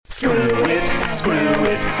Screw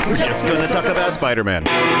it. We're just gonna talk about Spider-Man.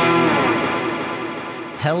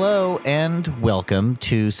 Hello and welcome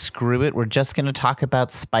to Screw It. We're just going to talk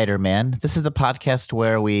about Spider-Man. This is the podcast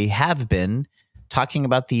where we have been talking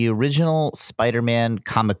about the original Spider-Man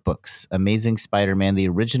comic books. Amazing Spider-Man, the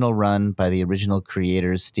original run by the original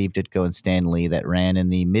creators, Steve Ditko and Stan Lee, that ran in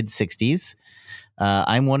the mid-'60s.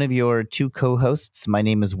 I'm one of your two co-hosts. My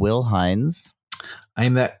name is Will Hines.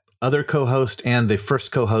 I'm that other co-host and the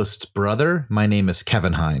first co-host's brother. My name is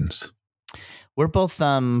Kevin Hines. We're both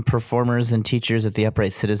performers and teachers at the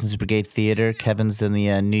Upright Citizens Brigade Theater. Kevin's in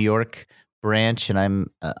the New York branch, and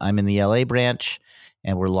I'm in the LA branch.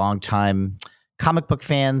 And we're longtime comic book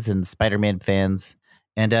fans and Spider-Man fans.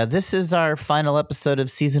 And this is our final episode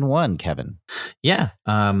of season 1, Kevin. Yeah,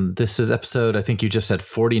 this is episode, I think you just said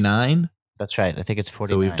 49. That's right. I think it's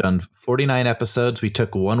 49. So we've done 49 episodes. We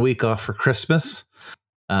took 1 week off for Christmas.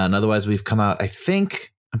 And otherwise, we've come out,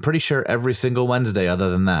 I'm pretty sure every single Wednesday other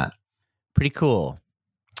than that. Pretty cool.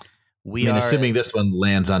 Assuming this one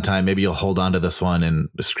lands on time, maybe you'll hold on to this one and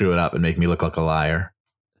screw it up and make me look like a liar.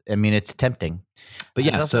 I mean, it's tempting. But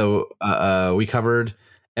yeah, so we covered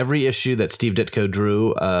every issue that Steve Ditko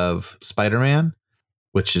drew of Spider-Man,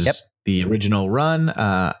 which is the original run.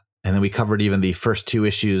 And then we covered even the first 2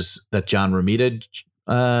 issues that John Romita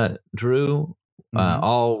drew,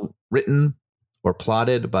 all written or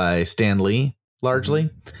plotted by Stan Lee. Largely,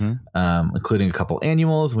 including a couple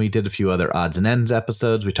annuals. We did a few other odds and ends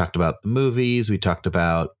episodes. We talked about the movies. We talked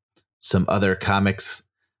about some other comics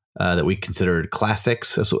that we considered classics,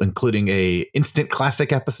 so including a instant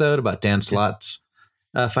classic episode about Dan Slott's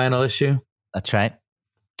final issue. That's right.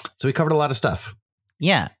 So we covered a lot of stuff.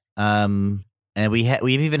 Yeah. And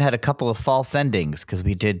we've even had a couple of false endings because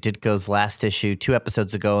we did Ditko's last issue 2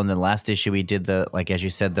 episodes ago, and then last issue we did as you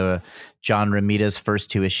said, the John Romita's first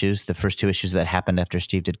 2 issues, the first 2 issues that happened after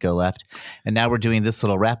Steve Ditko left, and now we're doing this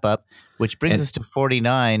little wrap up, which brings us to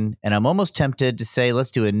 49. And I'm almost tempted to say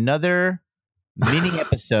let's do another mini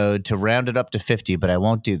episode to round it up to 50, but I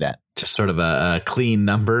won't do that. Just sort of a clean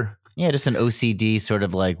number. Yeah, just an OCD sort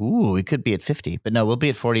of like, ooh, we could be at 50, but no, we'll be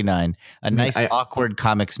at 49. Awkward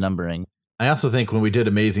comics numbering. I also think when we did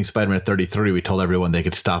Amazing Spider-Man 33, we told everyone they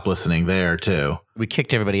could stop listening there, too. We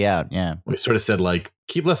kicked everybody out, yeah. We sort of said,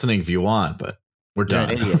 keep listening if you want, but we're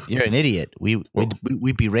done. You're an idiot. We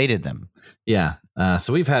berated them. Yeah.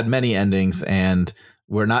 So we've had many endings, and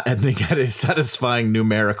we're not ending at a satisfying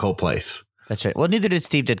numerical place. That's right. Well, neither did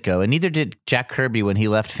Steve Ditko, and neither did Jack Kirby when he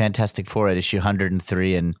left Fantastic Four at issue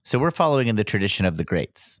 103. And so we're following in the tradition of the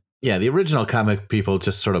greats. Yeah, the original comic people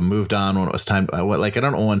just sort of moved on when it was time. I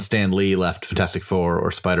don't know when Stan Lee left Fantastic Four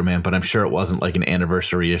or Spider-Man, but I'm sure it wasn't like an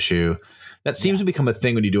anniversary issue. That seems to become a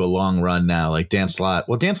thing when you do a long run now, like Dan Slott.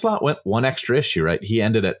 Well, Dan Slott went 1 extra issue, right? He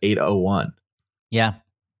ended at 801. Yeah.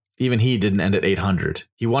 Even he didn't end at 800.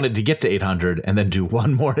 He wanted to get to 800 and then do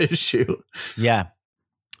 1 more issue. Yeah.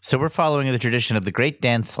 So we're following the tradition of the great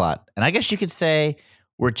Dan Slott. And I guess you could say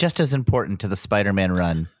we're just as important to the Spider-Man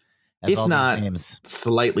run. If not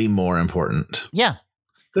slightly more important. Yeah.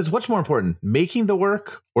 Because what's more important, making the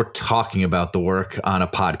work or talking about the work on a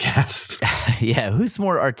podcast? Yeah. Who's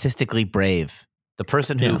more artistically brave? The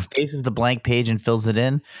person who faces the blank page and fills it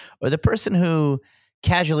in, or the person who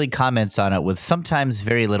casually comments on it with sometimes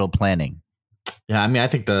very little planning? Yeah. I mean, I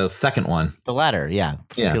think the second one. The latter. Yeah.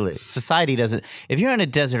 Society doesn't. If you're on a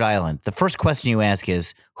desert island, the first question you ask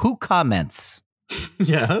is, who comments?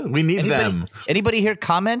 Yeah. We need them. Anybody here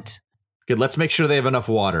comment? Good. Let's make sure they have enough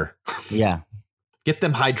water. Yeah. Get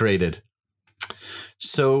them hydrated.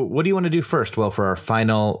 So what do you want to do first? Well, for our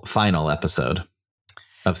final episode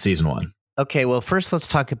of season 1. Okay. Well, first let's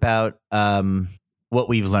talk about what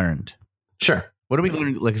we've learned. Sure. What do we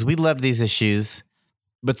learn? Because we loved these issues,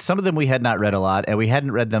 but some of them we had not read a lot, and we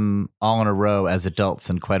hadn't read them all in a row as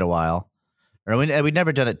adults in quite a while. Or we'd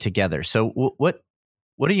never done it together. So what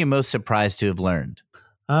are you most surprised to have learned?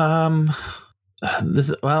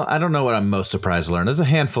 I don't know what I'm most surprised to learn. There's a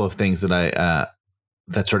handful of things that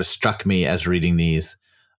that sort of struck me as reading these.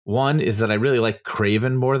 One is that I really like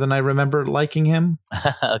Kraven more than I remember liking him.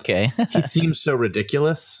 Okay. He seems so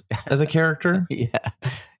ridiculous as a character.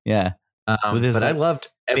 Yeah. But I loved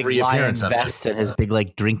every appearance of vest and his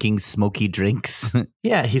big drinking smoky drinks.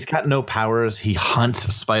 Yeah, he's got no powers. He hunts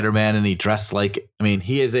Spider-Man and he dressed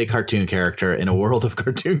he is a cartoon character in a world of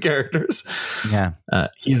cartoon characters. Yeah.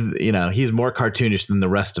 He's more cartoonish than the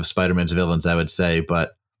rest of Spider-Man's villains, I would say,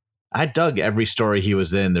 but I dug every story he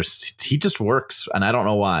was in. He just works, and I don't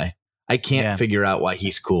know why. I can't figure out why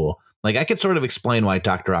he's cool. I could sort of explain why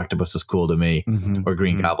Dr. Octopus is cool to me or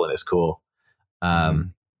Green Goblin is cool.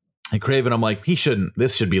 And Kraven, I'm like,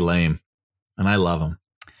 this should be lame. And I love him.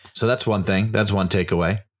 So that's one thing. That's one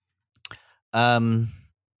takeaway.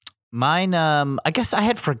 Mine, I guess I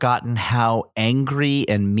had forgotten how angry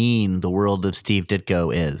and mean the world of Steve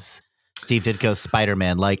Ditko is. Steve Ditko's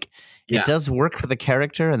Spider-Man. Like, Yeah. it does work for the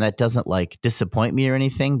character, and that doesn't, like, disappoint me or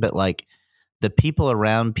anything, but, like, the people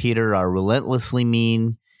around Peter are relentlessly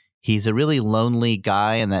mean. He's a really lonely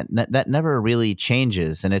guy, and that never really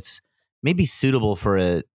changes, and it's maybe suitable for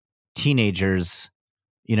a teenager's,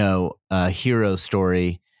 hero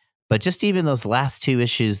story. But just even those last two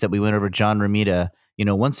issues that we went over, John Romita,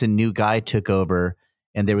 once a new guy took over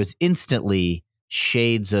and there was instantly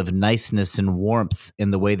shades of niceness and warmth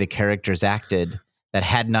in the way the characters acted that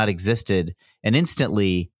had not existed. And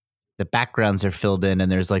instantly the backgrounds are filled in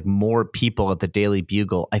and there's like more people at the Daily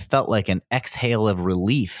Bugle. I felt like an exhale of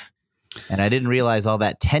relief. And I didn't realize all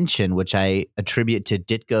that tension, which I attribute to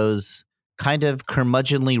Ditko's kind of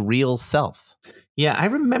curmudgeonly real self. Yeah, I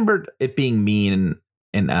remembered it being mean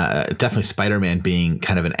and definitely Spider-Man being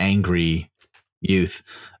kind of an angry youth.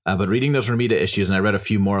 But reading those Romita issues, and I read a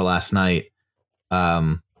few more last night,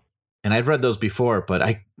 and I've read those before,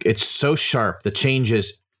 but it's so sharp. The change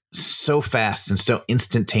is so fast and so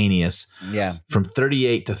instantaneous. Yeah. From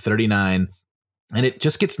 38 to 39. And it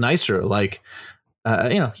just gets nicer. Like,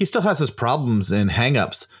 he still has his problems and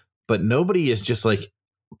hangups, but nobody is just like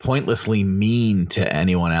pointlessly mean to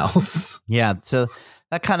anyone else. Yeah. So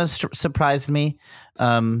that kind of surprised me.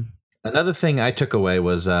 Another thing I took away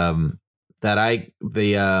was that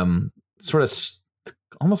sort of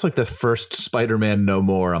almost like the first Spider-Man No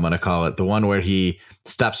More, I'm going to call it, the one where he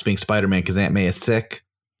stops being Spider-Man because Aunt May is sick.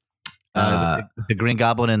 The Green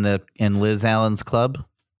Goblin in Liz Allen's club.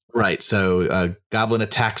 Right. So Goblin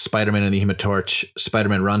attacks Spider-Man and the Human Torch.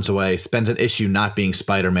 Spider-Man runs away, spends an issue not being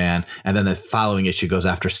Spider-Man, and then the following issue goes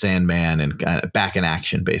after Sandman and back in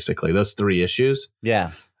action, basically. Those 3 issues.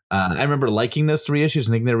 Yeah. I remember liking those 3 issues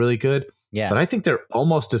and thinking they're really good. Yeah. But I think they're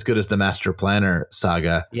almost as good as the Master Planner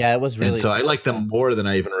saga. Yeah, it was really. And so I like them more than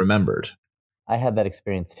I even remembered. I had that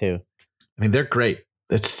experience too. I mean, they're great.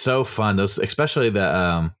 It's so fun. Those, especially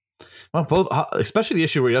especially the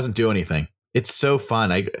issue where he doesn't do anything. It's so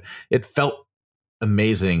fun. It felt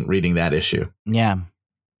amazing reading that issue. Yeah.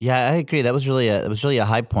 Yeah, I agree. That was really a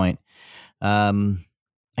high point. I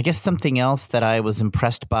guess something else that I was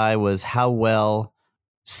impressed by was how well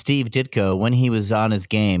Steve Ditko, when he was on his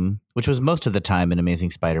game, which was most of the time in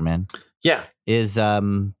Amazing Spider-Man, is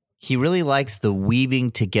he really likes the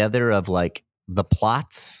weaving together of like the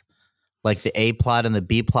plots, like the A plot and the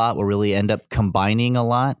B plot will really end up combining a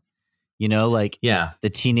lot.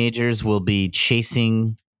 The teenagers will be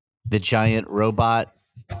chasing the giant robot.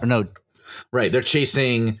 Or no. Right. They're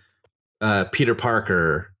chasing Peter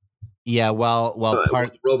Parker. Yeah, while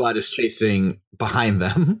the robot is chasing behind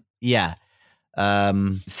them. Yeah.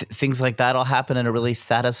 Things like that all happen in a really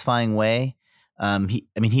satisfying way.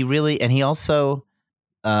 He also,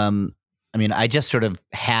 I just sort of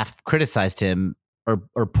half criticized him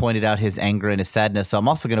or pointed out his anger and his sadness. So I'm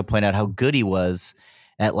also going to point out how good he was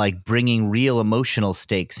at like bringing real emotional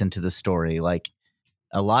stakes into the story. Like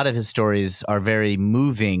a lot of his stories are very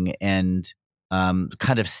moving and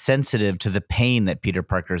kind of sensitive to the pain that Peter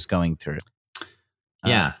Parker is going through.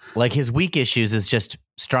 Yeah. Like his weak issues is just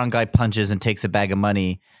strong guy punches and takes a bag of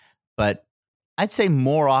money. But I'd say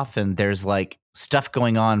more often there's like stuff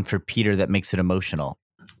going on for Peter that makes it emotional.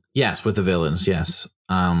 Yes, with the villains. Yes.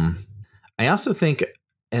 I also think,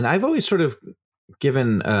 and I've always sort of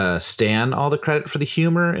given Stan all the credit for the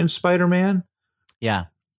humor in Spider-Man. Yeah.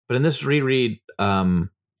 But in this reread,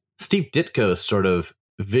 Steve Ditko's sort of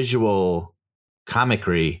visual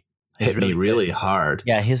comicry hit me really hard.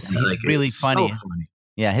 Yeah, he's really funny. So funny.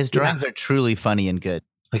 Yeah, his drawings are truly funny and good.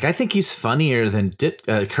 Like, I think he's funnier than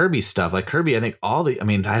Kirby's stuff. Like, Kirby, I think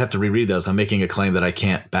I have to reread those. I'm making a claim that I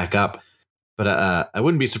can't back up. But I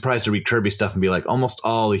wouldn't be surprised to read Kirby stuff and be like, almost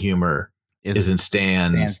all the humor is in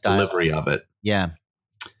Stan's delivery of it. Yeah.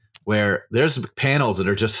 Where there's panels that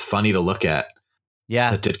are just funny to look at.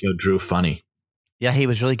 Yeah. That Ditko drew funny. Yeah, he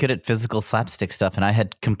was really good at physical slapstick stuff, and I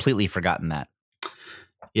had completely forgotten that.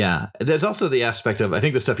 Yeah. There's also the aspect of, I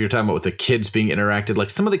think the stuff you're talking about with the kids being interacted, like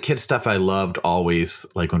some of the kids stuff I loved always,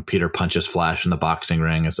 like when Peter punches Flash in the boxing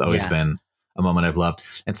ring has always been a moment I've loved.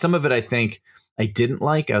 And some of it I think I didn't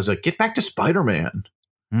like. I was like, get back to Spider-Man.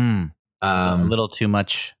 A little too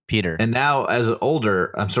much Peter. And now as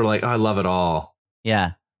older, I'm sort of like, oh, I love it all.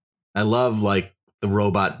 Yeah. I love like the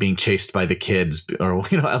robot being chased by the kids, or,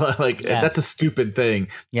 that's a stupid thing,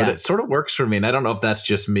 but it sort of works for me. And I don't know if that's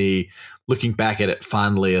just me looking back at it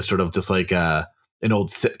fondly as sort of just like an old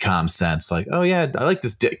sitcom sense. Like, oh yeah, I like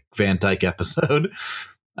this Dick Van Dyke episode.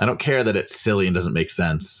 I don't care that it's silly and doesn't make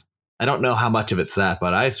sense. I don't know how much of it's that,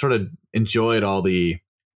 but I sort of enjoyed all the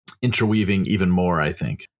interweaving even more, I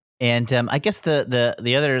think. And I guess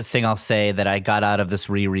the other thing I'll say that I got out of this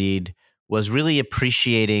reread was really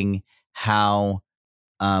appreciating how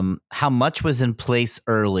much was in place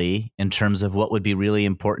early in terms of what would be really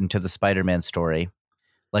important to the Spider-Man story.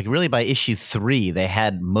 Like really by issue 3, they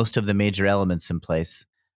had most of the major elements in place.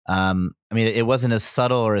 I mean, it wasn't as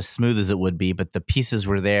subtle or as smooth as it would be, but the pieces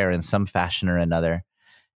were there in some fashion or another.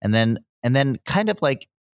 And then kind of like,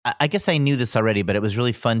 I guess I knew this already, but it was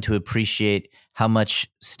really fun to appreciate how much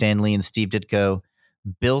Stan Lee and Steve Ditko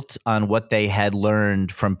built on what they had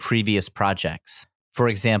learned from previous projects. For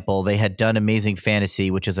example, they had done Amazing Fantasy,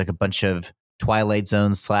 which is like a bunch of Twilight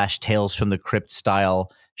Zone / Tales from the Crypt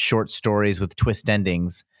style short stories with twist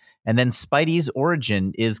endings. And then Spidey's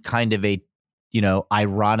origin is kind of a,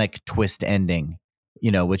 ironic twist ending,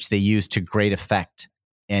 which they use to great effect.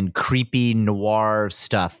 And creepy noir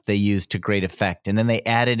stuff they used to great effect. And then they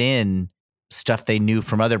added in stuff they knew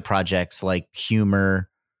from other projects like humor,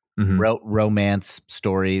 romance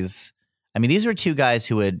stories. I mean, these were two guys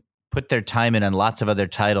who had put their time in on lots of other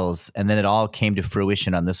titles, and then it all came to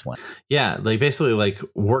fruition on this one. Yeah, they basically like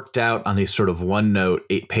worked out on these sort of one-note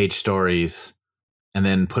 8-page stories and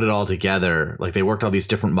then put it all together. Like they worked all these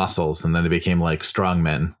different muscles, and then they became like strong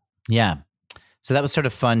men. Yeah. So that was sort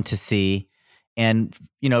of fun to see. And,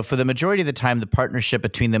 for the majority of the time, the partnership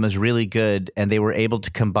between them was really good, and they were able to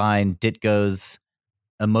combine Ditko's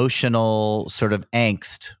emotional sort of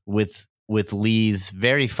angst with Lee's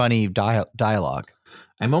very funny dialogue.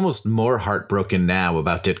 I'm almost more heartbroken now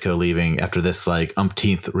about Ditko leaving after this like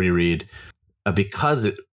umpteenth reread because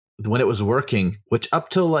when it was working, which up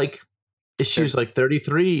till like issues like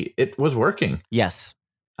 33, it was working. Yes.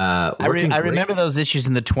 I remember those issues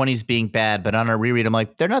in the 20s being bad, but on a reread, I'm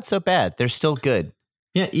like, they're not so bad. They're still good.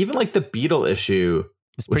 Yeah, even like the Beetle issue,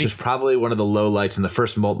 which is probably one of the lowlights in the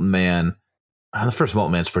first Molten Man. The first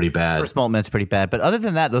Molten Man's pretty bad. First Molten Man's pretty bad. But other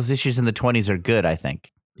than that, those issues in the 20s are good, I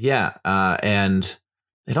think. Yeah, and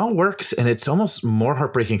it all works, and it's almost more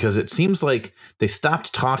heartbreaking because it seems like they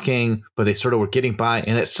stopped talking, but they sort of were getting by,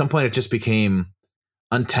 and at some point it just became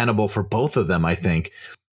untenable for both of them, I think.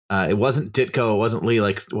 It wasn't Ditko, it wasn't Lee,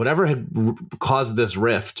 like whatever had caused this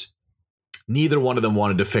rift, neither one of them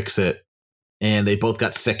wanted to fix it, and they both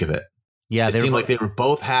got sick of it. Yeah, it seemed like they were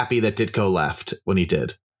both happy that Ditko left when he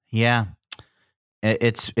did. Yeah.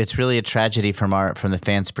 It's really a tragedy from the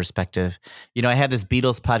fans' perspective. I had this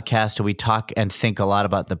Beatles podcast where we talk and think a lot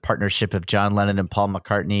about the partnership of John Lennon and Paul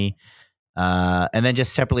McCartney. And then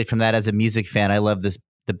just separately from that, as a music fan, I love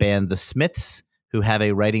the band The Smiths, who have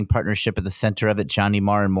a writing partnership at the center of it, Johnny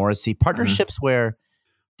Marr and Morrissey. Partnerships where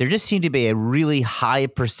there just seemed to be a really high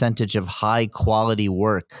percentage of high quality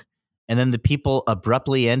work. And then the people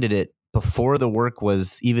abruptly ended it before the work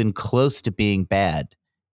was even close to being bad.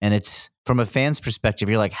 And it's, from a fan's perspective,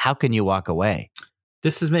 you're like, how can you walk away?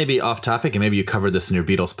 This is maybe off topic, and maybe you covered this in your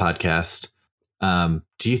Beatles podcast.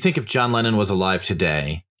 Do you think if John Lennon was alive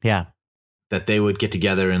today, that they would get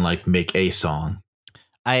together and like make a song?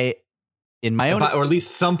 In my own, or at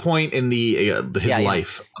least some point in his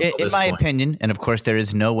life. In my opinion, and of course there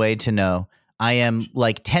is no way to know, I am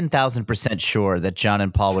like 10,000% sure that John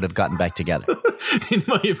and Paul would have gotten back together. In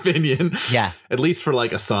my opinion. Yeah. At least for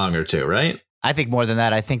like a song or two, right? I think more than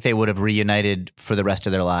that. I think they would have reunited for the rest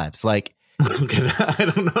of their lives. Like, I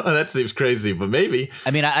don't know. That seems crazy, but maybe.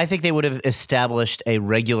 I mean, I think they would have established a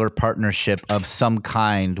regular partnership of some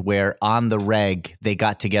kind where on the reg they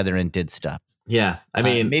got together and did stuff. Yeah, I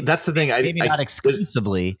mean, maybe, that's the thing. Maybe not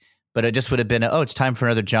exclusively, but it just would have been, it's time for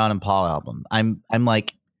another John and Paul album. I'm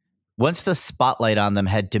like, once the spotlight on them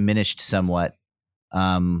had diminished somewhat,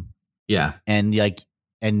 and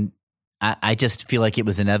I just feel like it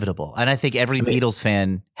was inevitable. And I think every Beatles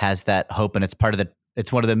fan has that hope, and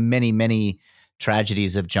it's one of the many, many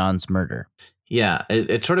tragedies of John's murder. Yeah,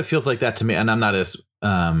 it sort of feels like that to me. And I'm not a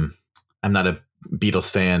Beatles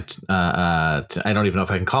fan. I don't even know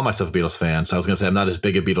if I can call myself a Beatles fan. So I was going to say I'm not as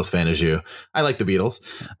big a Beatles fan as you. I like the Beatles,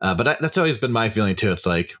 but that's always been my feeling too. It's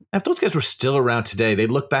like if those guys were still around today,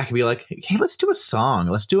 they'd look back and be like, "Hey, let's do a song.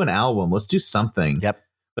 Let's do an album. Let's do something. Yep.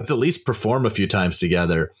 Let's at least perform a few times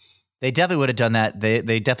together." They definitely would have done that. They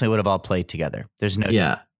definitely would have all played together. There's no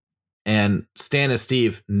doubt. And Stan and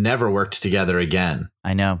Steve never worked together again.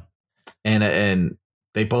 I know. And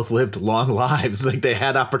they both lived long lives. Like they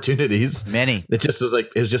had opportunities. Many. It just was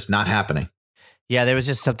like, it was just not happening. Yeah, there was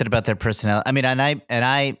just something about their personality. I mean, and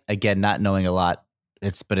I again, not knowing a lot,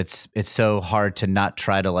 it's so hard to not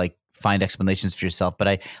try to like find explanations for yourself.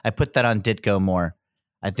 But I put that on Ditko more.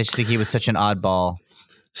 I just think he was such an oddball.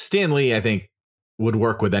 Stan Lee, I think, would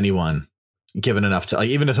work with anyone. given enough to, like,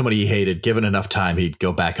 even if somebody he hated, given enough time, he'd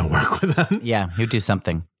go back and work with them. Yeah, he'd do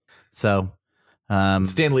something. So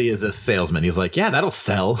Stan Lee is a salesman. He's like, yeah, that'll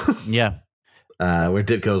sell. yeah. Where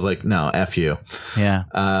Ditko's like, no, F you. Yeah.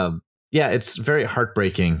 Yeah, it's very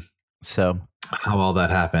heartbreaking So how all that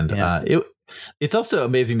happened. Yeah. It's also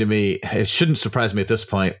amazing to me. It shouldn't surprise me at this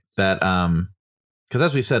point that, because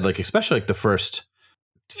as we've said, like, especially like the first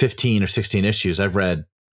 15 or 16 issues, I've read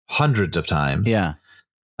hundreds of times. yeah.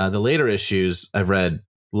 The later issues I've read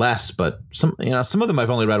less, but some of them I've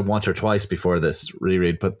only read once or twice before this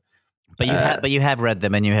reread. But you have read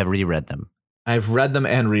them and you have reread them. I've read them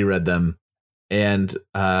and reread them, and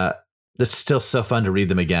it's still so fun to read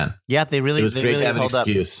them again. Yeah, it was great really to have an hold up.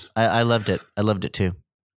 excuse. I loved it. I loved it too.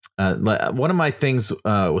 One of my things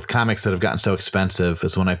with comics that have gotten so expensive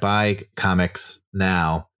is when I buy comics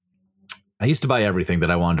now. I used to buy everything that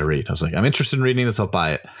I wanted to read. I was like, I'm interested in reading this, I'll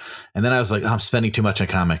buy it. And then I was like, I'm spending too much on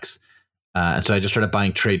comics. And so I just started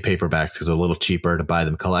buying trade paperbacks because they're a little cheaper to buy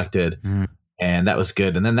them collected. Mm. And that was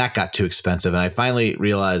good. And then that got too expensive. And I finally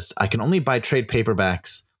realized I can only buy trade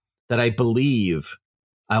paperbacks that I believe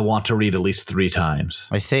I want to read at least 3 times.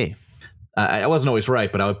 I see. I wasn't always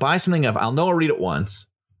right, but I would buy something I'll know I'll read it once.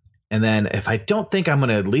 And then if I don't think I'm going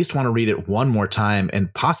to at least want to read it one more time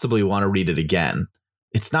and possibly want to read it again,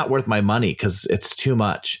 it's not worth my money because it's too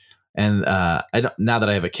much. And now that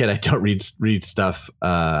I have a kid, I don't read stuff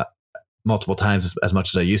multiple times as much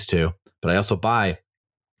as I used to. But I also buy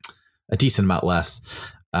a decent amount less.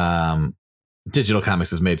 Digital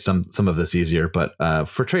comics has made some of this easier. But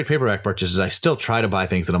for trade paperback purchases, I still try to buy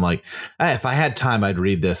things that I'm like, if I had time, I'd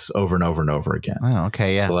read this over and over and over again. Oh,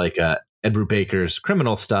 okay, yeah. So like Ed Brubaker's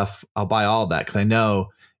criminal stuff, I'll buy all of that because I know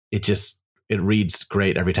it reads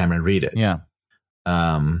great every time I read it. Yeah.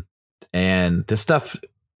 And this stuff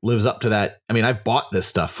lives up to that. I mean, I've bought this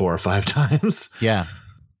stuff 4 or 5 times. Yeah.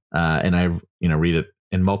 And I, read it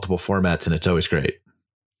in multiple formats, and it's always great.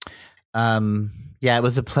 Yeah, it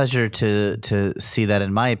was a pleasure to see that.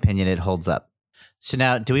 In my opinion, it holds up. So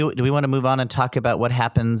now, do we want to move on and talk about what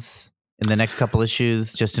happens in the next couple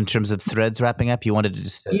issues, just in terms of threads wrapping up? You wanted to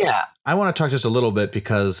just yeah, I want to talk just a little bit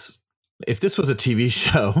because if this was a TV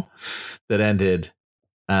show that ended,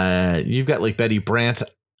 you've got like Betty Brant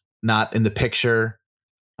not in the picture.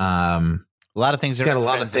 A lot of things are got a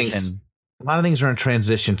lot of things. A lot of things are in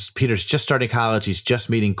transition. Peter's just starting college. He's just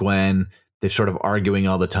meeting Gwen. They're sort of arguing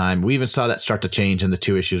all the time. We even saw that start to change in the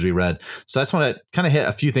 2 issues we read. So I just want to kind of hit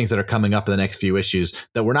a few things that are coming up in the next few issues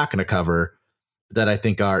that we're not going to cover that I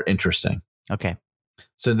think are interesting. Okay.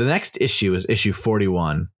 So the next issue is issue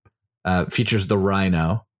 41. Features the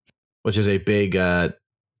Rhino, which is a big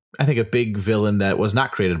villain that was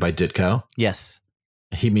not created by Ditko. Yes.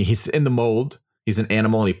 He's in the mold. He's an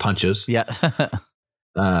animal and he punches. Yeah.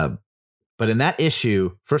 But in that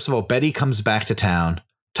issue, first of all, Betty comes back to town,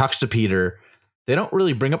 talks to Peter. They don't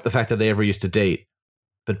really bring up the fact that they ever used to date,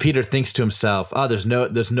 but Peter thinks to himself, "Oh, there's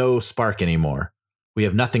no spark anymore. We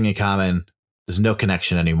have nothing in common. There's no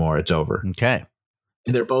connection anymore. It's over." Okay.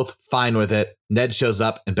 And they're both fine with it. Ned shows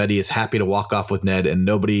up, and Betty is happy to walk off with Ned. And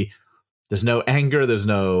there's no anger. There's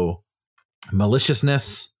no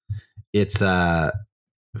maliciousness. It's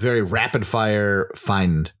very rapid fire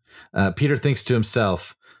find. Peter thinks to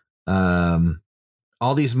himself,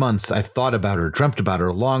 all these months I've thought about her, dreamt about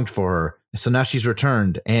her, longed for her. So now she's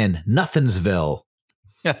returned, and Nothingsville.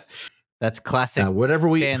 Yeah, that's classic.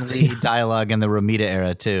 Stan Lee dialogue in the Romita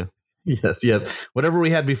era too. Yes. Whatever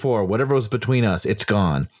we had before, whatever was between us, it's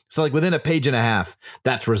gone. So like within a page and a half,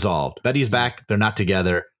 that's resolved. Betty's back. They're not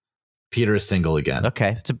together. Peter is single again.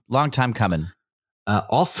 Okay. It's a long time coming.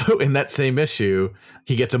 Also in that same issue,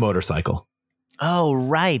 he gets a motorcycle. Oh,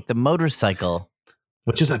 right. The motorcycle.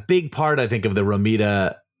 Which is a big part, I think, of the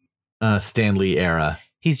Romita Stan Lee era.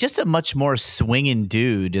 He's just a much more swinging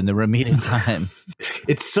dude in the Romita time.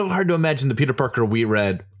 It's so hard to imagine the Peter Parker we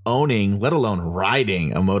read owning, let alone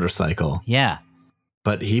riding a motorcycle. Yeah.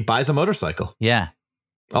 But he buys a motorcycle. Yeah.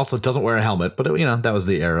 Also doesn't wear a helmet, but that was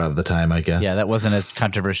the era of the time, I guess. Yeah, that wasn't as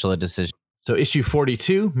controversial a decision. So issue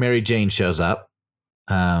 42, Mary Jane shows up.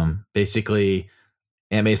 Basically,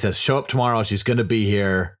 Aunt May says, show up tomorrow. She's going to be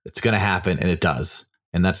here. It's going to happen. And it does.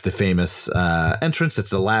 And that's the famous entrance. It's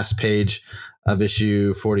the last page of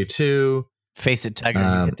issue 42. Face it, Tiger.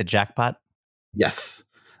 You hit the jackpot. Yes.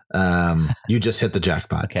 You just hit the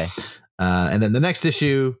jackpot. Okay. And then the next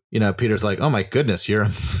issue, Peter's like, oh my goodness, you're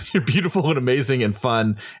beautiful and amazing and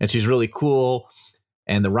fun. And she's really cool.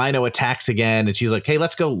 And the Rhino attacks again. And she's like, hey,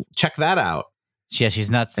 let's go check that out. Yeah,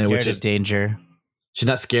 she's not scared of danger. She's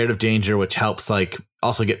not scared of danger, which helps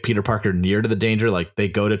also get Peter Parker near to the danger. Like they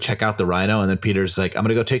go to check out the Rhino, and then Peter's like, I'm going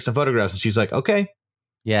to go take some photographs. And she's like, okay.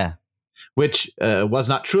 Yeah. which was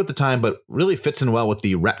not true at the time, but really fits in well with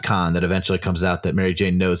the retcon that eventually comes out that Mary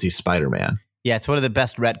Jane knows he's Spider-Man. Yeah, it's one of the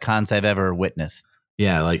best retcons I've ever witnessed.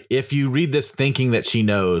 Yeah, like if you read this thinking that she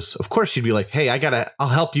knows, of course she'd be like, hey, I'll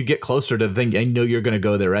help you get closer to the thing. I know you're going to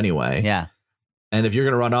go there anyway. Yeah. And if you're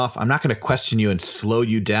going to run off, I'm not going to question you and slow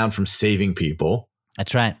you down from saving people.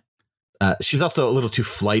 That's right. She's also a little too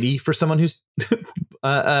flighty for someone who's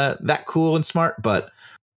that cool and smart, but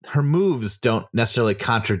her moves don't necessarily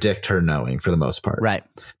contradict her knowing for the most part. Right.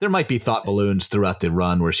 There might be thought balloons throughout the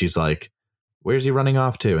run where she's like, where's he running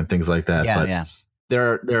off to? And things like that. Yeah, but yeah.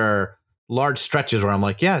 there are large stretches where I'm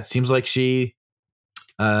like, yeah, it seems like she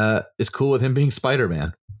is cool with him being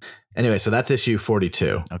Spider-Man. Anyway, so that's issue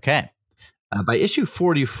 42. Okay. By issue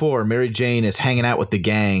 44, Mary Jane is hanging out with the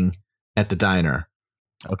gang at the diner.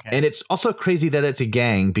 Okay. And it's also crazy that it's a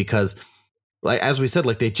gang because, like as we said,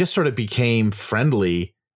 like they just sort of became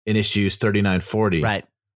friendly in issues 39, 40. Right.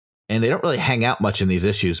 And they don't really hang out much in these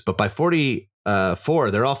issues. But by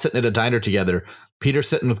 44, they're all sitting at a diner together. Peter's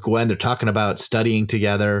sitting with Gwen. They're talking about studying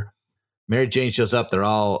together. Mary Jane shows up. They're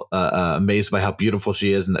all amazed by how beautiful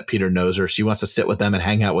she is and that Peter knows her. She wants to sit with them and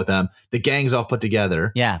hang out with them. The gang's all put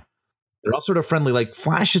together. Yeah. They're all sort of friendly. Like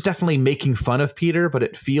Flash is definitely making fun of Peter, but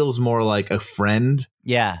it feels more like a friend.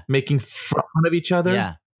 Yeah. Making fun of each other.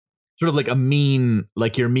 Yeah. Sort of like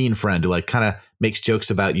like your mean friend who like kind of makes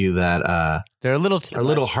jokes about you that they're a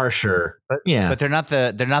little harsher. But yeah. But they're not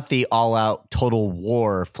the all out total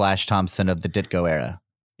war Flash Thompson of the Ditko era.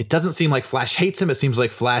 It doesn't seem like Flash hates him. It seems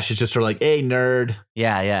like Flash is just sort of like, hey, nerd.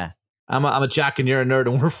 Yeah, yeah. I'm a jock and you're a nerd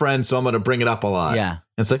and we're friends, so I'm going to bring it up a lot. Yeah. And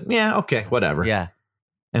it's like, yeah, okay, whatever. Yeah.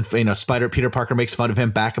 And, Peter Parker makes fun of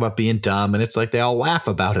him back about being dumb, and it's like they all laugh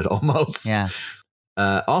about it almost. Yeah.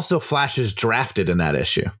 Also, Flash is drafted in that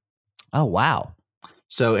issue. Oh, wow.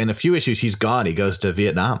 So in a few issues, he's gone. He goes to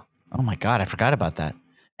Vietnam. Oh, my God. I forgot about that.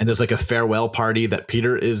 And there's like a farewell party that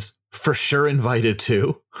Peter is for sure invited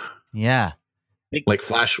to. Yeah. Like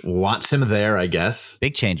Flash wants him there, I guess.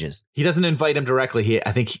 Big changes. He doesn't invite him directly.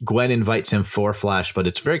 I think Gwen invites him for Flash, but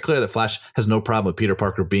it's very clear that Flash has no problem with Peter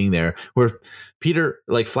Parker being there. Where Peter,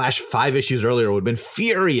 like Flash 5 issues earlier, would have been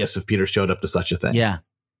furious if Peter showed up to such a thing. Yeah.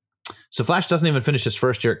 So Flash doesn't even finish his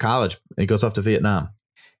first year at college. And he goes off to Vietnam.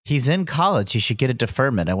 He's in college. He should get a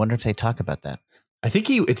deferment. I wonder if they talk about that. I think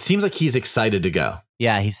it seems like he's excited to go.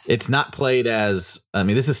 Yeah, it's not played as,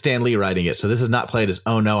 this is Stan Lee writing it. So this is not played as,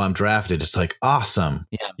 oh no, I'm drafted. It's like, awesome.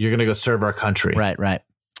 Yeah. You're going to go serve our country. Right.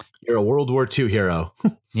 You're a World War II hero.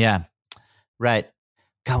 Yeah. Right.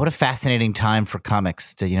 God, what a fascinating time for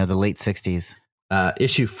comics to, the late 60s.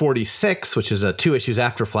 Issue 46, which is 2 issues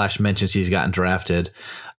after Flash mentions he's gotten drafted.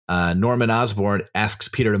 Norman Osborn asks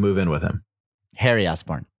Peter to move in with him. Harry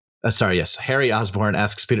Osborn. Harry Osborn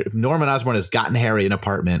asks Peter. Norman Osborn has gotten Harry an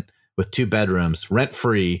apartment with 2 bedrooms, rent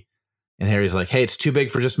free. And Harry's like, hey, it's too big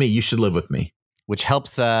for just me. You should live with me. Which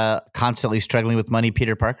helps constantly struggling with money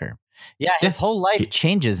Peter Parker. Yeah, his whole life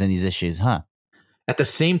changes in these issues, huh? At the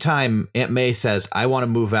same time, Aunt May says, I want to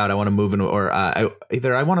move out. I want to move in, or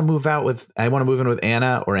either I want to move in with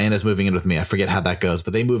Anna, or Anna's moving in with me. I forget how that goes,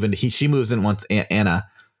 but they move in. She moves in once Anna.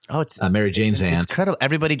 Oh, it's Mary Jane's aunt. It's incredible.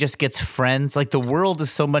 Everybody just gets friends. Like the world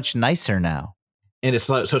is so much nicer now. And it's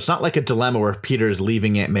not like a dilemma where Peter's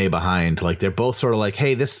leaving Aunt May behind. Like they're both sort of like,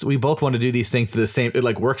 hey, we both want to do these things to the same. It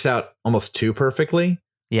like works out almost too perfectly.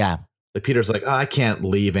 Yeah. Like Peter's like, oh, I can't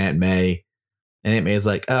leave Aunt May. And Aunt May's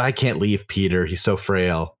like, oh, I can't leave Peter. He's so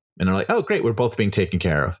frail. And they're like, oh, great. We're both being taken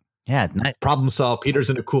care of. Yeah. Nice. Problem solved. Peter's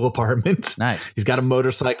in a cool apartment. Nice. He's got a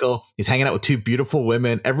motorcycle. He's hanging out with 2 beautiful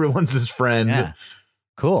women. Everyone's his friend. Yeah.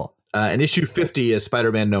 Cool. And issue 50 is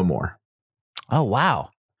Spider-Man No More. Oh,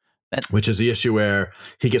 wow. Which is the issue where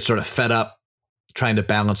he gets sort of fed up trying to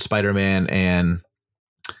balance Spider-Man and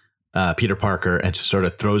Peter Parker and just sort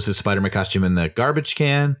of throws his Spider-Man costume in the garbage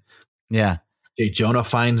can. Yeah. J. Jonah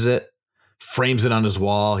finds it, frames it on his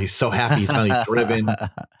wall. He's so happy he's finally driven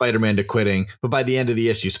Spider-Man to quitting. But by the end of the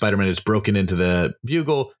issue, Spider-Man has broken into the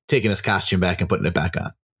Bugle, taking his costume back and putting it back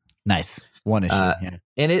on. Nice. One issue. Yeah.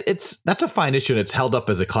 And that's a fine issue, and it's held up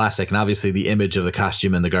as a classic. And obviously the image of the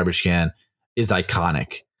costume in the garbage can is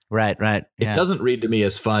iconic. Right. Yeah. It doesn't read to me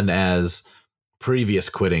as fun as previous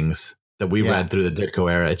quittings that we read through the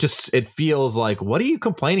Ditko era. It feels like, what are you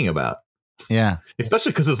complaining about? Yeah.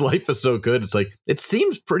 Especially because his life is so good. It's like, it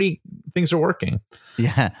seems things are working.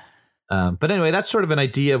 Yeah. But anyway, that's sort of an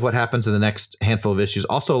idea of what happens in the next handful of issues.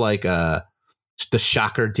 Also like the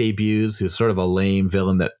Shocker debuts, who's sort of a lame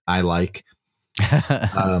villain that I like.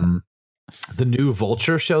 The new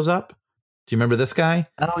Vulture shows up. Do you remember this guy?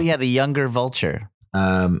 Oh yeah. The younger Vulture.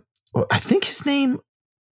 I think his name,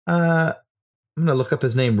 I'm going to look up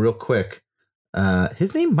his name real quick.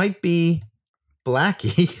 His name might be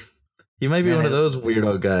Blackie. He might be one of those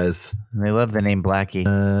weirdo guys. They love the name Blackie.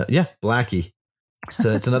 Yeah, Blackie.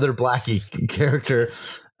 So it's another Blackie character.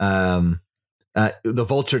 The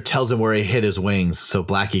Vulture tells him where he hid his wings, so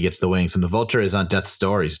Blackie gets the wings, and the Vulture is on death's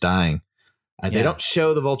door. He's dying. They don't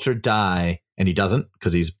show the Vulture die, and he doesn't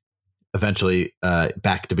because he's eventually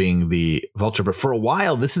back to being the Vulture. But for a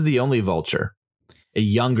while, this is the only Vulture, a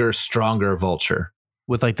younger, stronger Vulture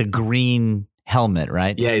with like the green helmet,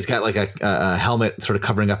 right? Yeah, he's got like a helmet sort of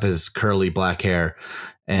covering up his curly black hair,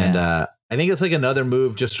 and I think it's like another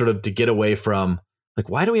move just sort of to get away from like,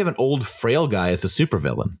 why do we have an old frail guy as a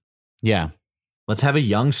supervillain? Yeah, let's have a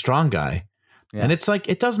young, strong guy. Yeah. And it's like,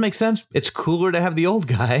 it does make sense. It's cooler to have the old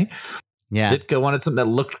guy. Yeah. Ditka wanted something that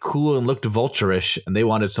looked cool and looked Vulture-ish, and they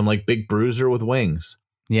wanted some like big bruiser with wings.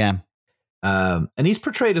 Yeah. And he's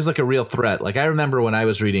portrayed as like a real threat. Like I remember when I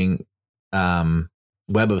was reading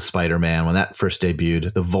Web of Spider-Man, when that first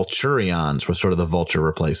debuted, the Vulturions were sort of the Vulture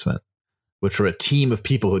replacement, which were a team of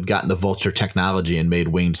people who'd gotten the Vulture technology and made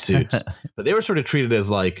winged suits. But they were sort of treated as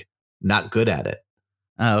like not good at it.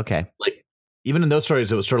 Oh, okay. Like even in those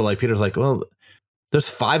stories, it was sort of like Peter's like, well, there's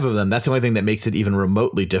 5 of them. That's the only thing that makes it even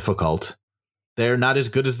remotely difficult. They're not as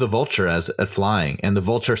good as the Vulture at flying. And the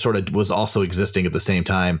Vulture sort of was also existing at the same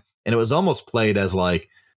time. And it was almost played as like,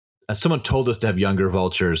 someone told us to have younger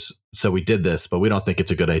Vultures, so we did this, but we don't think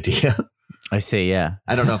it's a good idea. I see, yeah.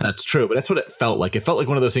 I don't know if that's true, but that's what it felt like. It felt like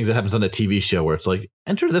one of those things that happens on a TV show where it's like,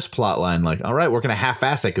 enter this plot line, like, all right, we're going to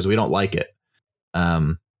half-ass it because we don't like it.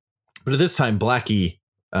 But at this time, Blackie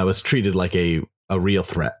was treated like a real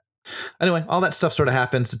threat. Anyway, all that stuff sort of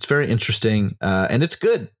happens. It's very interesting, and it's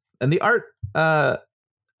good. And the art, I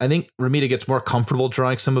think Romita gets more comfortable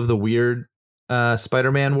drawing some of the weird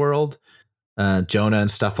Spider-Man world, Jonah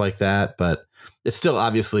and stuff like that. But it's still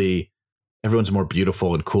obviously everyone's more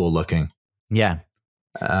beautiful and cool looking. Yeah.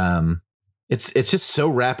 It's just so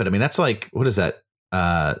rapid. I mean, that's like, what is that?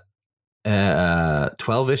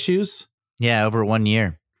 12 issues? Yeah, over 1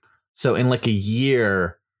 year. So in like a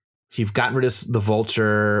year, you've gotten rid of the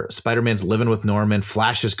Vulture. Spider-Man's living with Norman.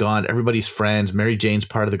 Flash is gone. Everybody's friends. Mary Jane's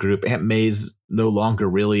part of the group. Aunt May's no longer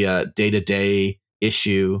really a day-to-day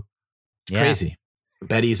issue. It's crazy.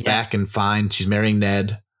 Betty's back and fine. She's marrying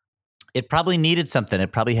Ned. It probably needed something.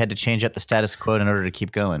 It probably had to change up the status quo in order to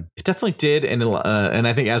keep going. It definitely did. And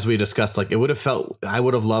I think as we discussed, like it would have felt, I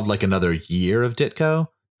would have loved like another year of Ditko,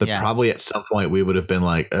 but probably at some point we would have been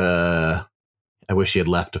like, I wish he had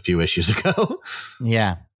left a few issues ago.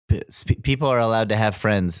 Yeah. People are allowed to have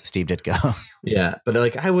friends, Steve Ditko. Yeah. But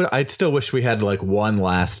like, I'd still wish we had like one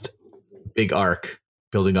last big arc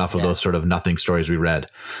building off of those sort of nothing stories we read.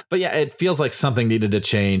 But yeah, it feels like something needed to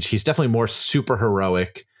change. He's definitely more super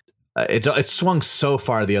heroic. It swung so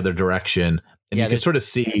far the other direction, and you can sort of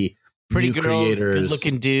see pretty new girls, creators,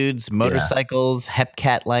 good-looking dudes, motorcycles,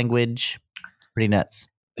 Hepcat language, pretty nuts.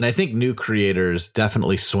 And I think new creators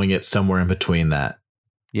definitely swing it somewhere in between that.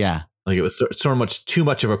 Yeah, like it was so much too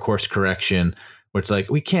much of a course correction, where it's like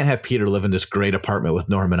we can't have Peter live in this great apartment with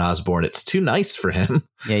Norman Osborn. It's too nice for him.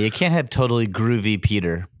 Yeah, you can't have totally groovy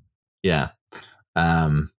Peter. Yeah.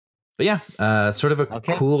 But yeah, sort of a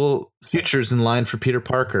cool futures in line for Peter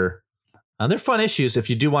Parker. They're fun issues if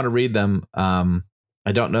you do want to read them.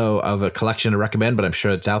 I don't know of a collection to recommend, but I'm sure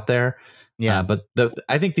it's out there. Yeah, but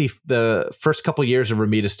I think the first couple years of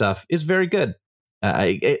Romita stuff is very good.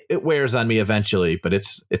 It wears on me eventually, but it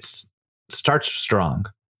starts strong.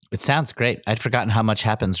 It sounds great. I'd forgotten how much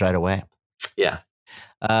happens right away. Yeah.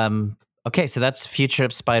 Okay, so that's Future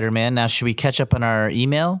of Spider-Man. Now, should we catch up on our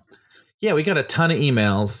email? Yeah, we got a ton of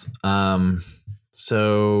emails.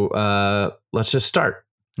 So let's just start.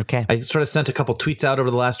 Okay. I sort of sent a couple tweets out over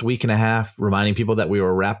the last week and a half reminding people that we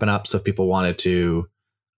were wrapping up. So if people wanted to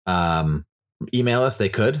email us, they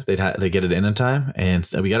could. They get it in time. And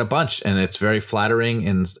so we got a bunch. And it's very flattering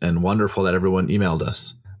and wonderful that everyone emailed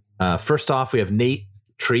us. First off, we have Nate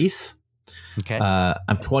Treese. Okay.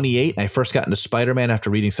 I'm 28. And I first got into Spider-Man after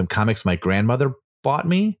reading some comics my grandmother bought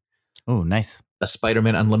me. Oh, nice. A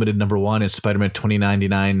Spider-Man Unlimited #1 and Spider-Man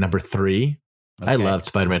 2099 #3. Okay. I loved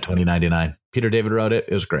Spider-Man 2099. Peter David wrote it.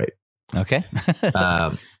 It was great. Okay.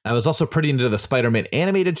 I was also pretty into the Spider-Man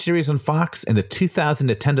animated series on Fox and the 2000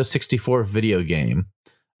 Nintendo 64 video game.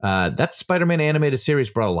 That Spider-Man animated series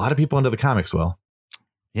brought a lot of people into the comics, Will.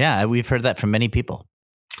 Yeah, we've heard that from many people.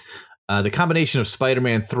 The combination of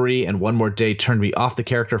Spider-Man 3 and One More Day turned me off the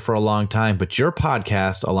character for a long time, but your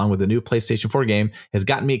podcast, along with the new PlayStation 4 game, has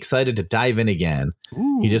gotten me excited to dive in again.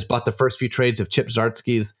 Ooh. He just bought the first few trades of Chip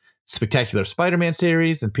Zdarsky's Spectacular Spider-Man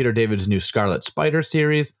series and Peter David's new Scarlet Spider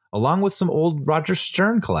series, along with some old Roger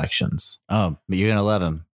Stern collections. Oh, but you're going to love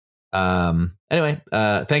him. Anyway,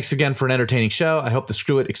 thanks again for an entertaining show. I hope the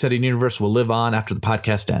Screw It Extended Universe will live on after the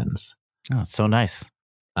podcast ends. Oh, so nice.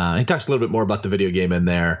 He talks a little bit more about the video game in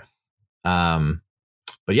there.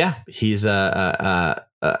 But yeah, he's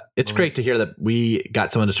it's great to hear that we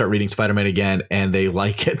got someone to start reading Spider-Man again and they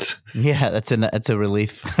like it. Yeah, that's a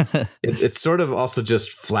relief. It's sort of also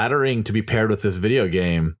just flattering to be paired with this video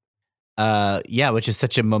game. Yeah, which is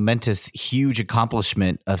such a momentous, huge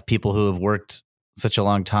accomplishment of people who have worked such a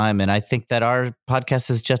long time. And I think that our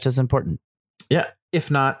podcast is just as important. Yeah,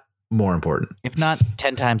 if not more important. If not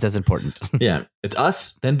 10 times as important. Yeah, it's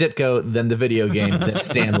us, then Ditko, then the video game, then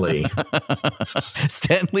Stan Lee.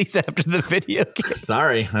 Stan Lee's after the video game.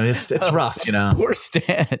 Sorry, I mean, it's rough, you know. Poor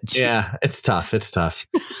Stan. Yeah, it's tough. It's tough.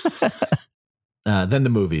 Then the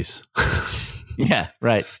movies. Yeah,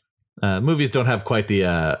 right. Movies don't have quite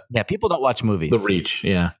the yeah, people don't watch movies. The reach.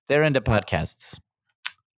 Yeah, they're into podcasts.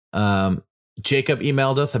 Jacob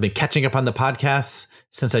emailed us. I've been catching up on the podcasts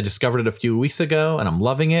since I discovered it a few weeks ago, and I'm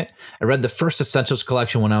loving it. I read the first Essentials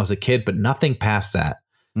collection when I was a kid, but nothing past that.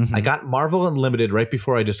 Mm-hmm. I got Marvel Unlimited right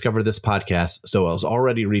before I discovered this podcast, so I was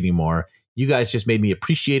already reading more. You guys just made me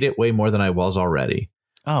appreciate it way more than I was already.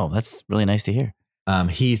 Oh, that's really nice to hear.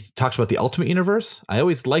 He talks about the Ultimate Universe. I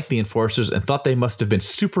always liked the Enforcers and thought they must have been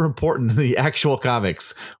super important in the actual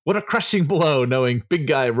comics. What a crushing blow knowing Big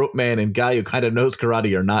Guy, Rope Man, and Guy Who Kind of Knows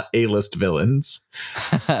Karate are not A-list villains.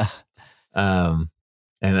 And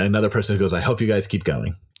another person goes, I hope you guys keep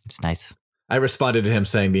going. It's nice. I responded to him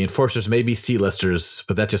saying the Enforcers may be C-listers,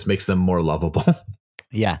 but that just makes them more lovable.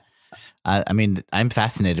 Yeah. I mean, I'm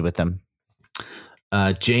fascinated with them.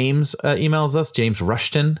 James emails us, James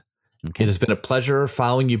Rushton. Okay. It has been a pleasure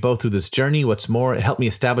following you both through this journey. What's more, it helped me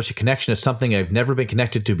establish a connection to something I've never been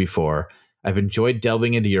connected to before. I've enjoyed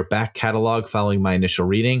delving into your back catalog following my initial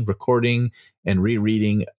reading, recording, and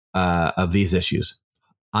rereading of these issues.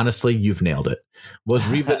 Honestly, you've nailed it. Was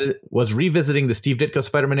revisiting the Steve Ditko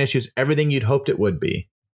Spider-Man issues everything you'd hoped it would be?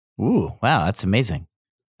 Ooh, wow, that's amazing.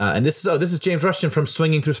 And this is James Rushton from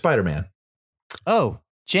Swinging Through Spider-Man. Oh,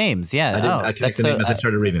 James, yeah. I connected the name as I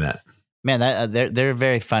started reading that. Man, they're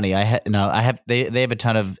very funny. They have a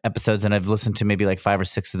ton of episodes, and I've listened to maybe like 5 or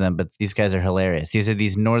 6 of them. But these guys are hilarious. These are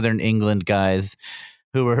these Northern England guys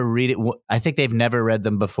who are reading. I think they've never read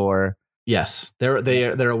them before. Yes,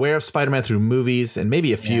 they're aware of Spider-Man through movies and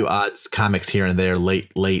maybe a few odds comics here and there.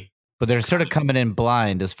 Late, but they're sort of coming in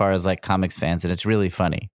blind as far as like comics fans, and it's really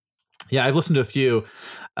funny. Yeah, I've listened to a few,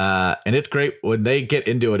 and it's great when they get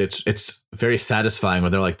into it. It's very satisfying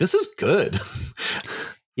when they're like, "This is good."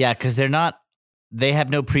 Yeah, because they have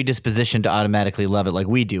no predisposition to automatically love it like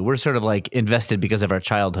we do. We're sort of like invested because of our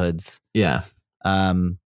childhoods. Yeah.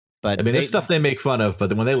 But I mean, there's stuff they make fun of,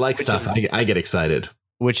 but when they like stuff, I get excited.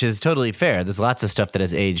 Which is totally fair. There's lots of stuff that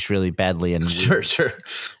has aged really badly. And Sure.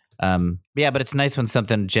 Yeah, but it's nice when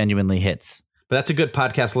something genuinely hits. But that's a good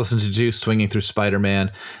podcast listen to do, Swinging Through Spider-Man.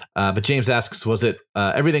 But James asks, was it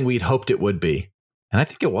everything we'd hoped it would be? And I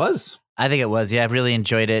think it was. Yeah, I've really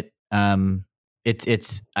enjoyed it. I'm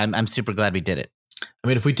super glad we did it. I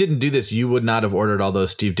mean, if we didn't do this, you would not have ordered all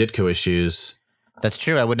those Steve Ditko issues. That's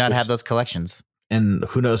true. I would not have those collections. And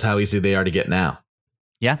who knows how easy they are to get now.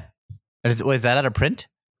 Yeah. Was that out of print?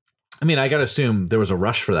 I mean, I got to assume there was a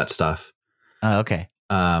rush for that stuff. Oh, okay.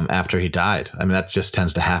 After he died. I mean, that just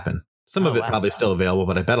tends to happen. Some of it probably still available,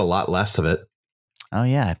 but I bet a lot less of it. Oh,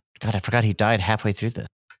 yeah. God, I forgot he died halfway through this.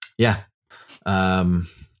 Yeah.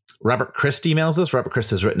 Robert Christ emails us. Robert Christ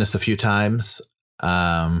has written us a few times.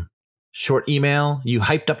 Short email. You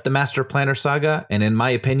hyped up the Master Planner saga, and in my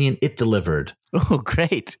opinion, it delivered. Oh,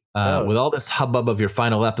 great. With all this hubbub of your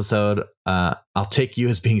final episode, I'll take you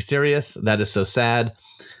as being serious. That is so sad.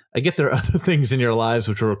 I get there are other things in your lives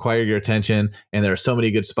which will require your attention, and there are so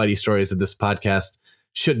many good Spidey stories that this podcast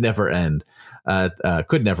should never end,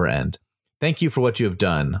 could never end. Thank you for what you have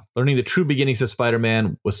done. Learning the true beginnings of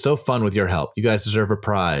Spider-Man was so fun with your help. You guys deserve a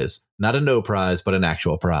prize. Not a no prize, but an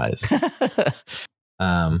actual prize.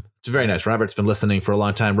 It's very nice. Robert's been listening for a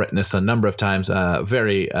long time, written us a number of times.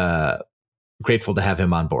 Very grateful to have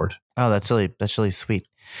him on board. Oh, that's really sweet.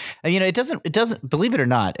 It doesn't, believe it or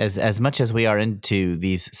not, as much as we are into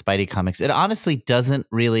these Spidey comics, it honestly doesn't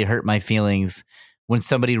really hurt my feelings when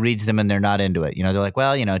somebody reads them and they're not into it. They're like,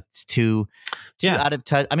 well, it's too out of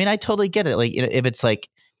touch. I mean, I totally get it. Like, if it's like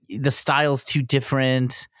the style's too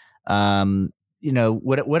different,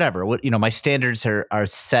 whatever. My standards are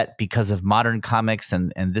set because of modern comics,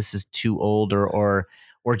 and this is too old, or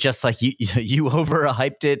just like you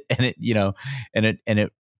overhyped it, and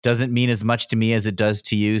it doesn't mean as much to me as it does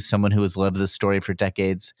to you, someone who has loved this story for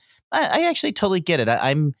decades. I actually totally get it.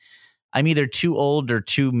 I'm either too old or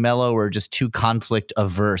too mellow or just too conflict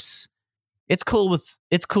averse. It's cool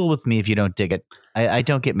with me if you don't dig it. I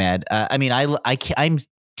don't get mad. I mean, I'm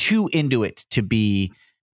too into it to be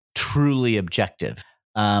truly objective.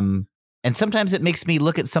 And sometimes it makes me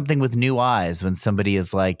look at something with new eyes when somebody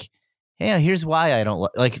is like, "Hey, here's why I don't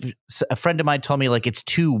like." A friend of mine told me like it's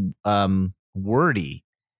too wordy.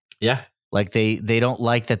 Yeah, like they don't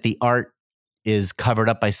like that the art is covered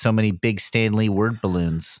up by so many big Stan Lee word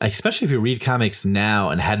balloons. Especially if you read comics now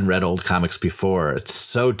and hadn't read old comics before, it's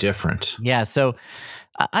so different. Yeah, so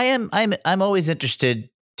I'm always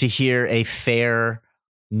interested to hear a fair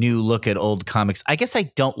new look at old comics. I guess I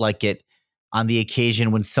don't like it on the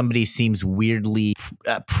occasion when somebody seems weirdly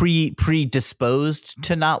predisposed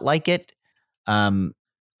to not like it.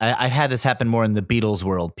 I've had this happen more in the Beatles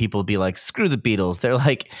world. People be like, "Screw the Beatles. They're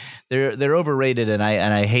like, they're overrated, and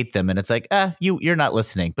I hate them." And it's like, you're not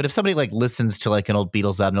listening. But if somebody like listens to like an old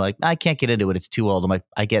Beatles album, they're like, "I can't get into it. It's too old." I'm like,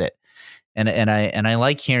 I get it, and I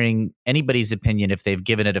like hearing anybody's opinion if they've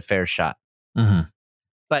given it a fair shot. Mm-hmm.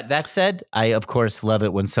 But that said, I of course love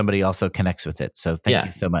it when somebody also connects with it. So thank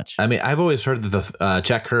you so much. I mean, I've always heard that the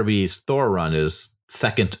Jack Kirby's Thor run is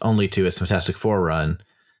second only to his Fantastic Four run.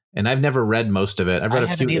 And I've never read most of it. I've read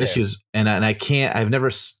a few issues, and I can't. I've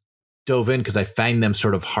never dove in because I find them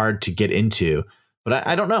sort of hard to get into. But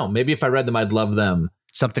I don't know. Maybe if I read them, I'd love them.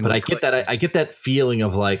 But I get that. I get that feeling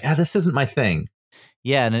of like, this isn't my thing.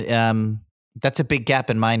 Yeah, and that's a big gap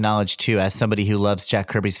in my knowledge too. As somebody who loves Jack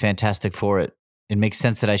Kirby's Fantastic Four, it makes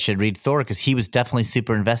sense that I should read Thor because he was definitely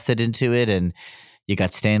super invested into it, and you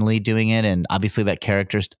got Stan Lee doing it, and obviously that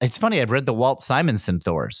character's... It's funny, I've read the Walt Simonson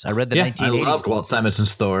Thors. I read the 1980s. I loved Walt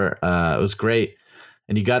Simonson's Thor. It was great.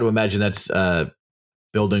 And you got to imagine that's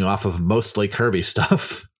building off of mostly Kirby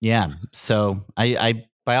stuff. Yeah, so I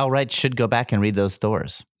by all rights should go back and read those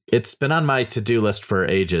Thors. It's been on my to-do list for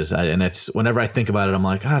ages, and it's whenever I think about it, I'm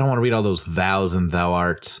like, I don't want to read all those thous and thou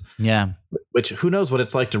arts. Yeah. Which, who knows what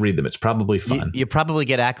it's like to read them. It's probably fun. You probably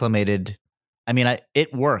get acclimated. I mean,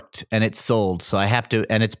 it worked and it sold, so I have to,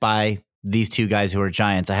 and it's by these two guys who are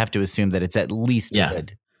giants. I have to assume that it's at least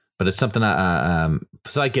good. But it's something.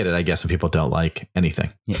 So I get it. I guess when people don't like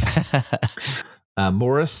anything. Yeah.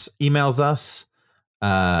 Morris emails us.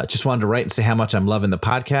 Just wanted to write and say how much I'm loving the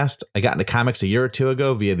podcast. I got into comics a year or two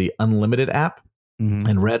ago via the Unlimited app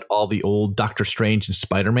and read all the old Doctor Strange and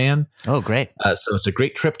Spider-Man. Oh, great! So it's a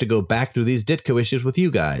great trip to go back through these Ditko issues with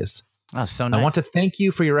you guys. Oh, so nice. I want to thank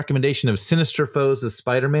you for your recommendation of Sinister Foes of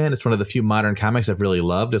Spider-Man. It's one of the few modern comics I've really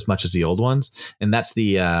loved as much as the old ones. And that's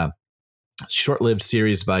the short-lived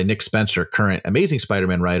series by Nick Spencer, current Amazing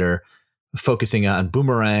Spider-Man writer, focusing on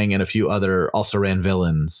Boomerang and a few other also-ran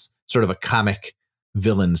villains, sort of a comic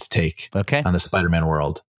villains take on the Spider-Man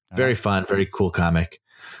world. Very fun, very cool comic.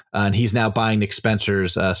 And he's now buying Nick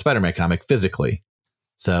Spencer's Spider-Man comic physically.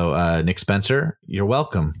 So Nick Spencer, you're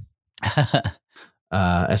welcome.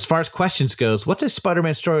 As far as questions goes, what's a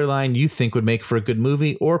Spider-Man storyline you think would make for a good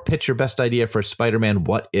movie, or pitch your best idea for a Spider-Man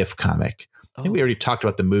what if comic? I think we already talked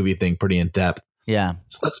about the movie thing pretty in depth. Yeah.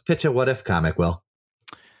 So let's pitch a what if comic, Will.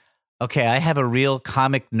 Okay, I have a real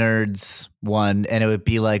comic nerds one, and it would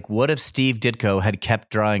be like, what if Steve Ditko had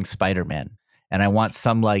kept drawing Spider-Man? And I want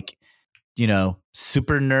some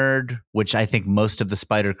super nerd, which I think most of the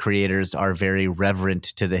Spider creators are very reverent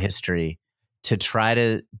to the history, to try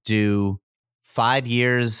to do 5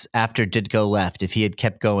 years after Ditko left. If he had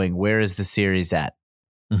kept going, where is the series at?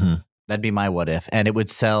 Mm-hmm. That'd be my what if. And it would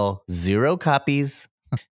sell 0 copies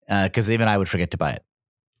because even I would forget to buy it.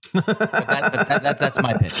 That's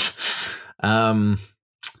my pitch.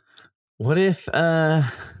 What if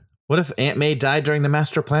Aunt May died during the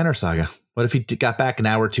Master Planner saga? What if he got back an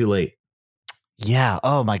hour too late? Yeah.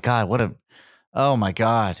 Oh my God. Oh my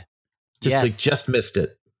God. Just missed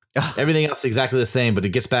it. Everything else is exactly the same, but it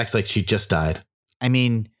gets back to like she just died. I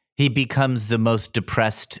mean, he becomes the most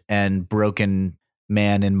depressed and broken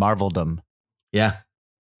man in Marveldom. Yeah.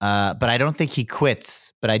 But I don't think he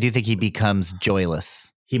quits, but I do think he becomes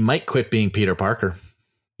joyless. He might quit being Peter Parker.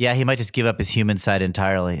 Yeah, he might just give up his human side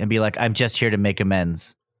entirely and be like, I'm just here to make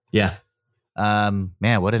amends. Yeah. Man,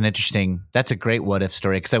 that's a great what if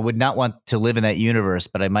story, because I would not want to live in that universe,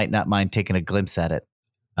 but I might not mind taking a glimpse at it.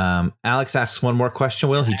 Alex asks one more question,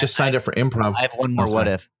 Will. He just signed up for improv. I have one more what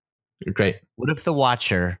if. You're great. What if the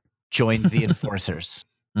Watcher joined the Enforcers?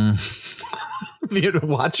 The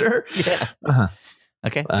Watcher? Yeah. Uh-huh.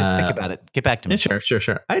 Okay, just think about it. Get back to me.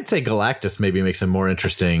 Sure. I'd say Galactus maybe makes it more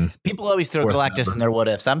interesting. People always throw Galactus in their what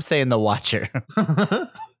ifs. I'm saying the Watcher. I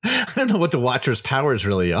don't know what the Watcher's powers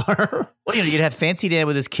really are. Well, you'd have Fancy Dan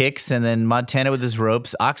with his kicks, and then Montana with his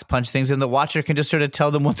ropes. Ox punch things, and the Watcher can just sort of tell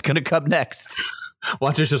them what's going to come next.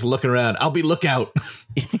 Watcher's just looking around. I'll be lookout.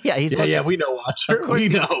 Yeah, he's yeah, we know Watcher. Of course We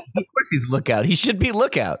know. Of course he's lookout. He should be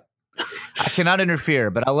lookout. I cannot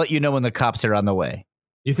interfere, but I'll let you know when the cops are on the way.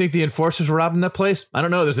 You think the enforcers were robbing that place? I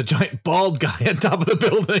don't know. There's a giant bald guy on top of the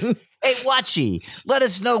building. Hey, Watchy, let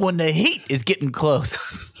us know when the heat is getting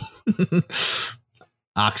close.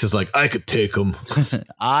 Ox is like, I could take him.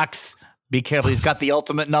 Ox, be careful. He's got the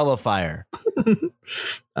ultimate nullifier.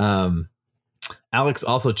 Alex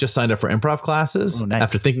also just signed up for improv classes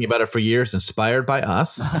after thinking about it for years, inspired by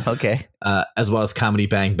us. Okay. As well as Comedy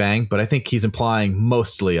Bang Bang, but I think he's implying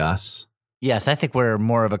mostly us. Yes, I think we're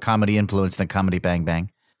more of a comedy influence than Comedy Bang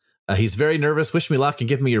Bang. He's very nervous. Wish me luck and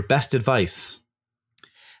give me your best advice.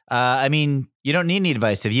 I mean, you don't need any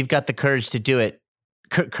advice. If you've got the courage to do it,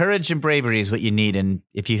 courage and bravery is what you need. And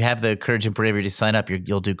if you have the courage and bravery to sign up,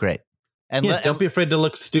 you'll do great. And don't be afraid to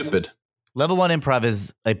look stupid. Level 1 improv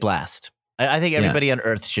is a blast. I think everybody on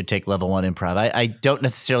Earth should take level 1 improv. I don't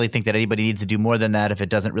necessarily think that anybody needs to do more than that if it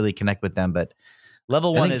doesn't really connect with them. But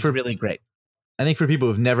level 1 is really great. I think for people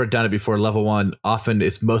who've never done it before, level 1 often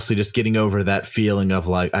is mostly just getting over that feeling of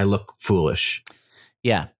like, I look foolish.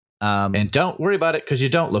 Yeah. And don't worry about it because you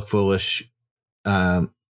don't look foolish.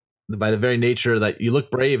 By the very nature that you look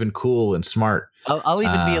brave and cool and smart. I'll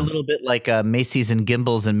even be a little bit like Macy's and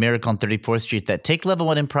Gimbals and Miracle on 34th Street that take level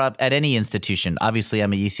 1 improv at any institution. Obviously,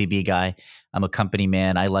 I'm a UCB guy. I'm a company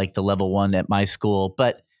man. I like the level 1 at my school.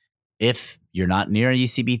 But if you're not near a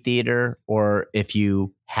UCB theater, or if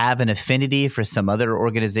you have an affinity for some other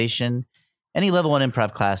organization, any level 1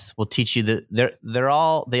 improv class will teach you that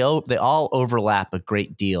they all overlap a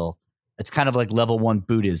great deal. It's kind of like level 1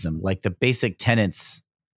 Buddhism, like the basic tenets,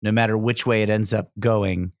 no matter which way it ends up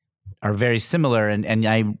going, are very similar. And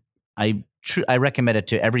I recommend it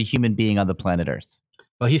to every human being on the planet Earth.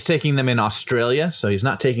 Well, he's taking them in Australia, so he's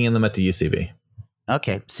not taking them at the UCB.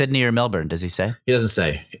 Okay. Sydney or Melbourne, does he say? He doesn't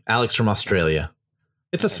say. Alex from Australia.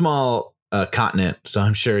 It's a small continent, so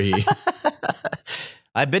I'm sure he...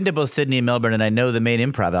 I've been to both Sydney and Melbourne, and I know the main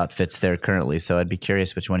improv outfits there currently, so I'd be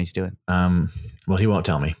curious which one he's doing. Well, he won't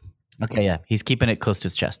tell me. Okay, yeah. He's keeping it close to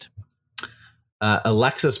his chest.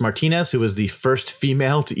 Alexis Martinez, who was the first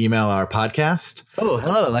female to email our podcast. Oh,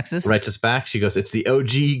 hello, Alexis. Writes us back. She goes, it's the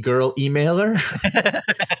OG girl emailer.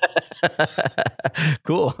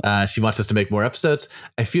 Cool. She wants us to make more episodes.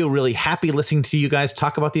 I feel really happy listening to you guys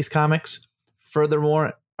talk about these comics.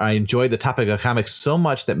 Furthermore, I enjoyed the topic of comics so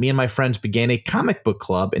much that me and my friends began a comic book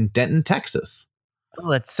club in Denton, Texas. Oh,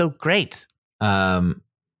 that's so great. And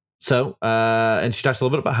she talks a little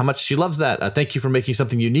bit about how much she loves that. Thank you for making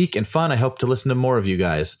something unique and fun. I hope to listen to more of you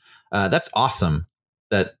guys. That's awesome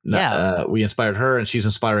that we inspired her and she's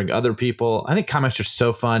inspiring other people. I think comics are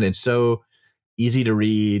so fun and so easy to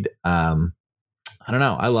read. I don't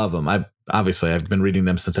know. I love them. I've been reading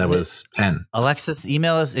them since I was 10. Alexis,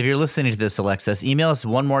 email us. If you're listening to this, Alexis, email us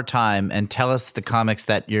one more time and tell us the comics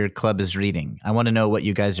that your club is reading. I want to know what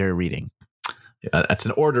you guys are reading. That's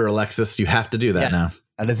an order, Alexis. You have to do that now.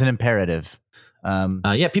 That is an imperative.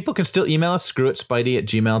 People can still email us,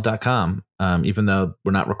 screwitspidey@gmail.com. Even though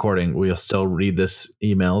we're not recording, we'll still read this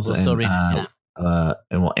emails and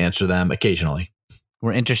we'll answer them occasionally.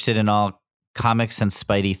 We're interested in all comics and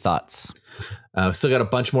Spidey thoughts. Still got a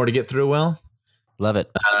bunch more to get through, Will. Love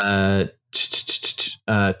it.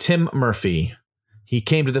 Tim Murphy. He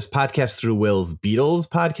came to this podcast through Will's Beatles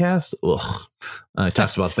podcast. He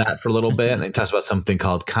talks about that for a little bit. And he talks about something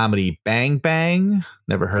called Comedy Bang Bang.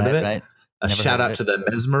 Never heard of it. Right. A shout out to the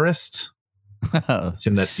Mesmerist.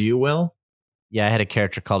 Assume that's you, Will. Yeah, I had a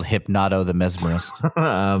character called Hypnoto the Mesmerist.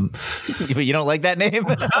 But you don't like that name?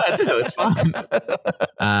 No, I do. It's fun.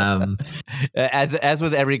 As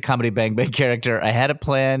with every Comedy Bang Bang character, I had a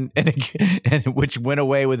plan and which went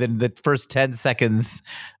away within the first 10 seconds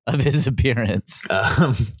of his appearance.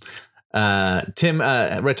 Tim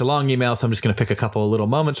wrote a long email, so I'm just going to pick a couple of little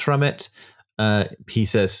moments from it. He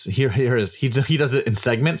says, he does it in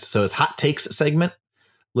segments. So his hot takes segment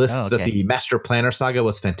lists that the Master Planner saga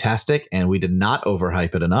was fantastic and we did not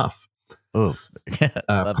overhype it enough. Oh,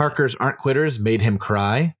 Parker's Aren't Quitters made him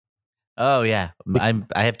cry. Oh yeah, I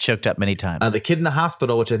have choked up many times. The kid in the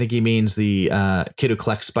hospital, which I think he means the kid who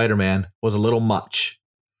collects Spider-Man, was a little much.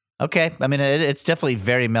 Okay, I mean it's definitely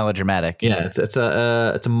very melodramatic. Yeah, it's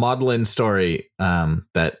a maudlin story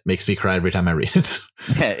that makes me cry every time I read it.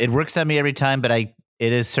 Yeah, it works on me every time, but it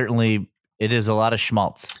is a lot of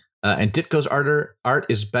schmaltz. And Ditko's art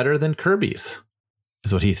is better than Kirby's,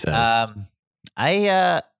 is what he says.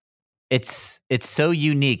 It's so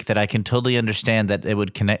unique that I can totally understand that it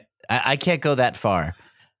would connect. I can't go that far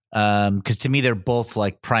because to me they're both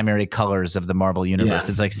like primary colors of the Marvel universe.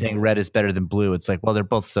 Yeah. It's like saying red is better than blue. It's like, well, they're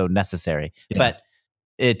both so necessary. Yeah. But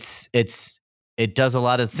it does a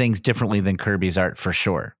lot of things differently than Kirby's art for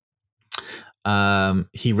sure.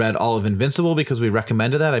 He read all of Invincible because we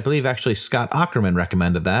recommended that. I believe actually Scott Aukerman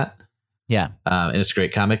recommended that. Yeah. And it's a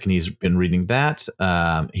great comic, and he's been reading that.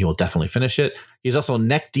 He will definitely finish it. He's also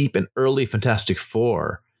neck deep in early Fantastic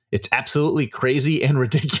Four. It's absolutely crazy and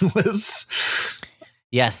ridiculous.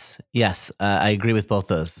 Yes. I agree with both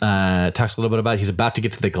those. Talks a little bit about he's about to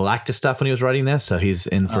get to the Galactus stuff when he was writing this, so he's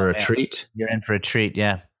in for a treat. You're in for a treat,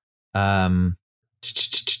 yeah.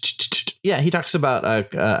 Yeah, he talks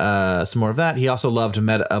about some more of that. He also loved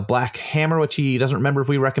Black Hammer, which he doesn't remember if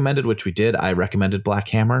we recommended, which we did. I recommended Black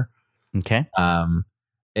Hammer. Okay.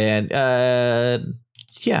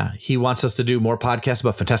 Yeah, he wants us to do more podcasts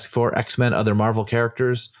about Fantastic Four, X-Men, other Marvel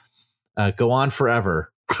characters. Go on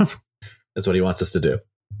forever. That's what he wants us to do.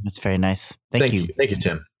 That's very nice. Thank you. Thank you,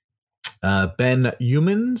 Tim. Ben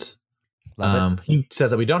Humans. He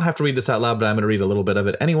says that we don't have to read this out loud, but I'm going to read a little bit of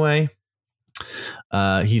it anyway.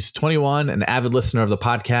 He's 21, an avid listener of the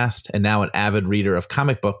podcast, and now an avid reader of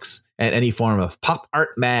comic books and any form of pop art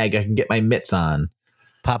mag I can get my mitts on.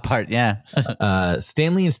 Pop art, yeah.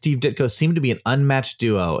 Stanley and Steve Ditko seem to be an unmatched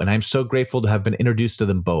duo, and I'm so grateful to have been introduced to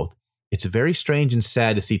them both. It's very strange and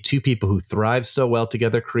sad to see two people who thrive so well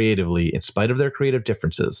together creatively in spite of their creative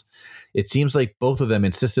differences. It seems like both of them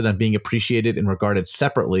insisted on being appreciated and regarded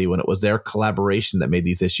separately when it was their collaboration that made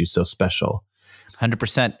these issues so special.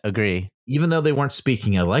 100% agree. Even though they weren't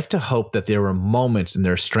speaking, I like to hope that there were moments in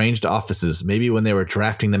their estranged offices, maybe when they were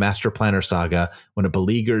drafting the Master Planner saga, when a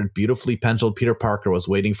beleaguered, beautifully penciled Peter Parker was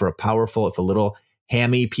waiting for a powerful, if a little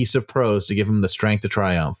hammy piece of prose to give him the strength to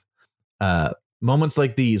triumph. Moments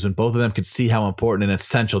like these, when both of them could see how important and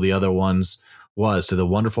essential the other ones was to the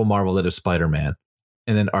wonderful marvel that is Spider-Man.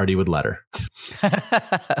 And then Artie would let her.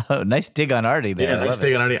 Oh, nice dig on Artie there. Yeah, nice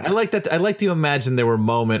dig on Artie. I like that. I like to imagine there were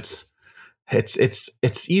moments.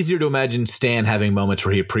 It's easier to imagine Stan having moments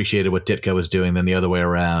where he appreciated what Ditko was doing than the other way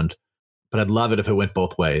around. But I'd love it if it went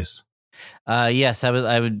both ways. Yes,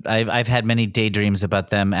 I've had many daydreams about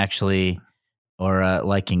them actually, or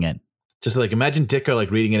liking it. Just like imagine Ditko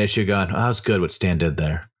like reading an issue going, oh, that was good what Stan did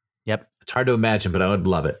there. Yep. It's hard to imagine, but I would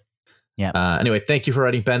love it. Yeah. Anyway, thank you for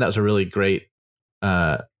writing, Ben. That was a really great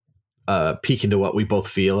peek into what we both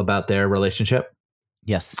feel about their relationship.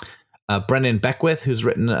 Yes. Brendan Beckwith, who's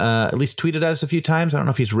written, at least tweeted at us a few times. I don't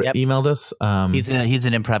know if he's emailed us. He's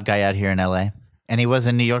an improv guy out here in LA, and he was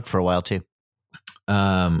in New York for a while too.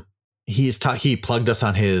 He plugged us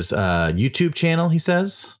on his YouTube channel, he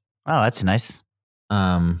says. Oh, that's nice.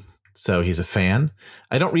 So he's a fan.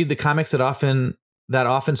 I don't read the comics that often,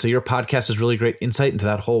 so your podcast is really great insight into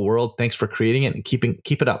that whole world. Thanks for creating it and keep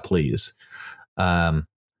it up, please.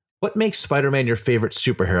 What makes Spider-Man your favorite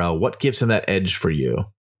superhero? What gives him that edge for you?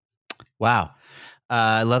 Wow.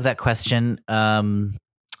 I love that question.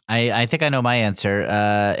 I think I know my answer.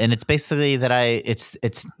 And it's basically that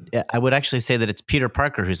I would actually say that it's Peter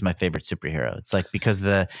Parker who's my favorite superhero. It's like because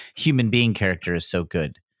the human being character is so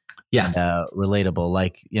good. Yeah. And, relatable.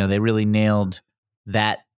 Like, they really nailed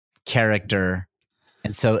that character.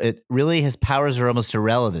 And so it really, his powers are almost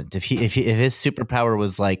irrelevant. If his superpower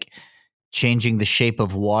was like changing the shape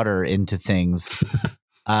of water into things,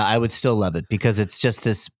 I would still love it because it's just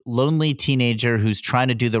this lonely teenager who's trying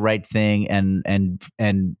to do the right thing and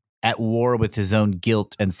at war with his own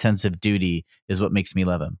guilt and sense of duty is what makes me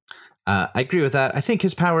love him. I agree with that. I think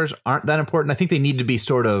his powers aren't that important. I think they need to be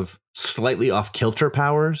sort of slightly off kilter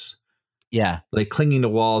powers. Yeah. Like clinging to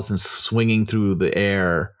walls and swinging through the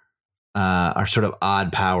air are sort of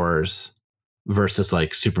odd powers versus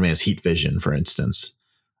like Superman's heat vision, for instance.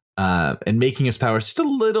 And making his powers just a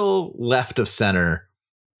little left of center,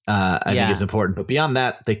 I think is important. But beyond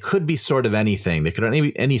that, they could be sort of anything. They could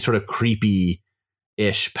be any sort of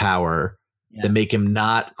creepy-ish power that make him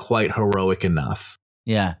not quite heroic enough.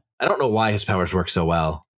 Yeah. I don't know why his powers work so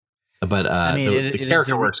well, but the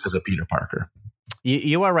character works because of Peter Parker.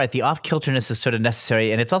 You are right. The off-kilterness is sort of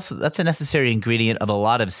necessary, and that's a necessary ingredient of a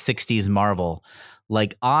lot of 60s Marvel.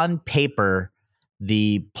 Like on paper,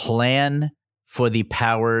 the plan for the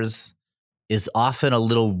powers is often a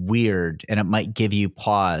little weird, and it might give you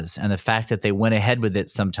pause. And the fact that they went ahead with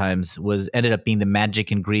it sometimes ended up being the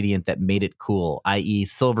magic ingredient that made it cool, i.e.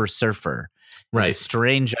 Silver Surfer. Right. It's a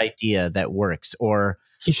strange idea that works. Or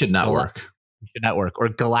he should not work. Or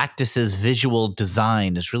Galactus's visual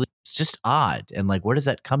design is really, it's just odd. And like, where does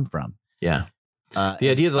that come from? Yeah. The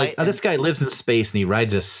idea that like this guy lives in space and he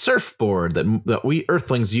rides a surfboard that we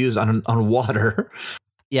Earthlings use on on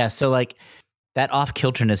Yeah. So like that off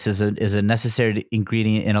kilterness is a necessary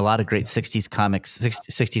ingredient in a lot of great 60s comics,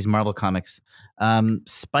 60s Marvel comics.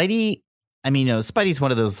 Spidey, Spidey's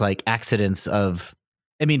one of those like accidents of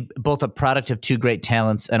I mean, both a product of two great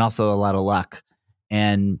talents and also a lot of luck.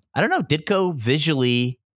 And I don't know, Ditko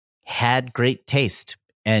visually had great taste,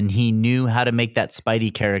 and he knew how to make that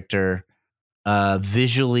Spidey character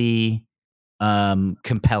visually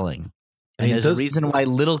compelling. And there's a reason why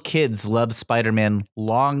little kids love Spider-Man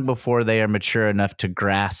long before they are mature enough to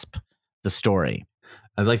grasp the story.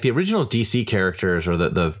 Like the original DC characters or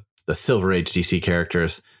the Silver Age DC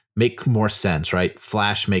characters make more sense, right?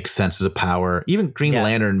 Flash makes sense as a power. Even Green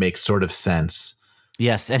Lantern makes sort of sense.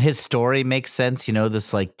 Yes, and his story makes sense. You know,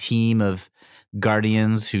 this like team of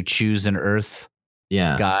Guardians who choose an Earth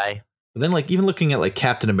guy. But then, like, even looking at like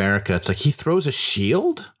Captain America, it's like he throws a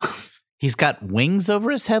shield. He's got wings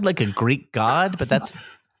over his head like a Greek god, but that's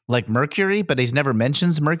like Mercury, but he's never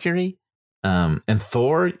mentions Mercury. And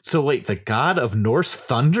Thor. So wait, the god of Norse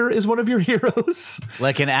thunder is one of your heroes?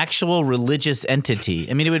 Like an actual religious entity.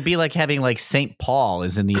 I mean, it would be like having like St. Paul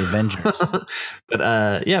is in the Avengers.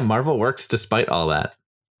 But Marvel works despite all that.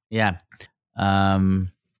 Yeah.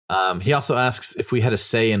 He also asks if we had a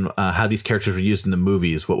say in how these characters were used in the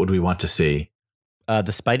movies, what would we want to see? The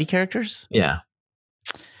Spidey characters? Yeah.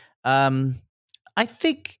 I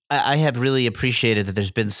think I have really appreciated that there's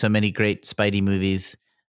been so many great Spidey movies.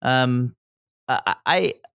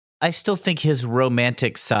 I still think his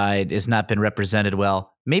romantic side has not been represented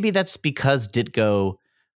well. Maybe that's because Ditko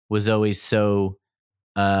was always so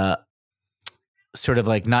sort of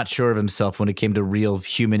like not sure of himself when it came to real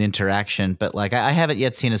human interaction. But like I haven't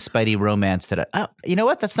yet seen a Spidey romance that you know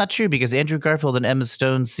what? That's not true, because Andrew Garfield and Emma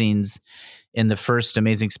Stone scenes in the first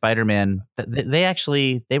Amazing Spider-Man,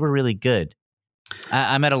 they were really good.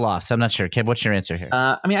 I'm at a loss. I'm not sure. Kev, what's your answer here?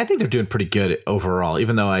 I mean, I think they're doing pretty good overall,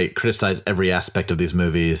 even though I criticize every aspect of these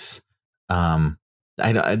movies. They're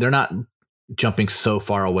not jumping so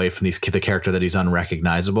far away from the character that he's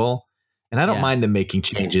unrecognizable. And I don't mind them making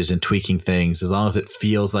changes and tweaking things as long as it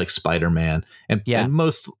feels like Spider-Man. And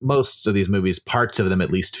most of these movies, parts of them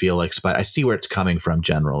at least feel like Spider. I see where it's coming from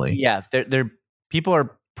generally. Yeah, people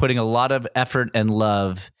are putting a lot of effort and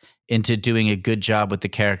love into doing a good job with the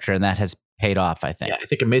character, and that has paid off, I think. Yeah, I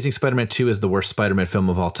think Amazing Spider-Man 2 is the worst Spider-Man film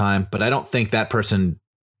of all time, but I don't think that person,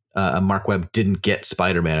 Mark Webb, didn't get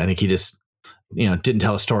Spider-Man. I think he just, didn't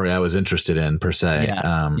tell a story I was interested in per se.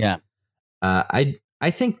 I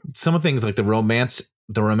think some of the things like the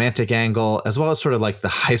romantic angle, as well as sort of like the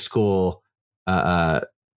high school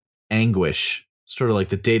anguish, sort of like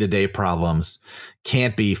the day-to-day problems,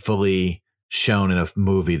 can't be fully shown in a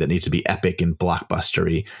movie that needs to be epic and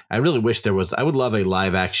blockbustery. I really wish I would love a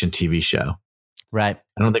live action TV show. Right.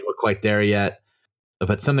 I don't think we're quite there yet,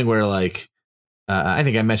 but something where like, I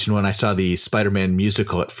think I mentioned when I saw the Spider-Man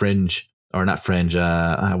musical at Fringe, or not Fringe,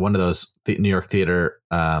 one of those New York theater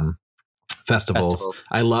festivals.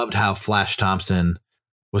 I loved how Flash Thompson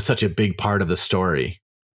was such a big part of the story.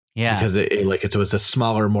 Yeah. Because it was a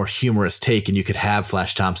smaller, more humorous take, and you could have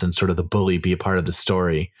Flash Thompson, sort of the bully, be a part of the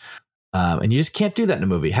story. And you just can't do that in a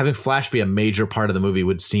movie. Having Flash be a major part of the movie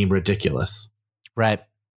would seem ridiculous. Right.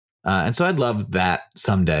 And so I'd love that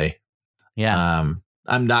someday. Yeah.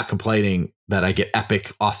 I'm not complaining that I get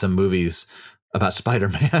epic, awesome movies about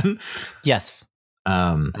Spider-Man. Yes.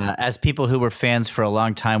 As people who were fans for a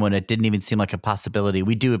long time when it didn't even seem like a possibility,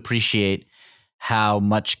 we do appreciate how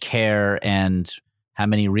much care and how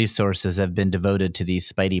many resources have been devoted to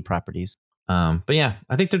these Spidey properties. But yeah,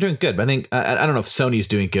 I think they're doing good. But I think I don't know if Sony's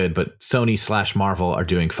doing good, but Sony / Marvel are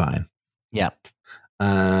doing fine. Yeah.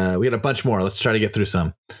 We got a bunch more. Let's try to get through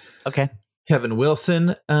some. Okay. Kevin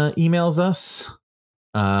Wilson emails us.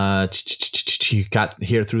 He got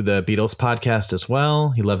here through the Beatles podcast as well.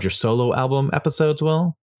 He loved your solo album episodes,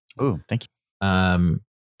 Will. Oh, thank you.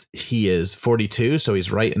 He is 42, so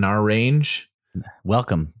he's right in our range.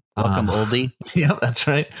 Welcome, oldie. Yeah, that's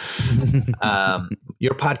right.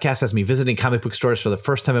 Your podcast has me visiting comic book stores for the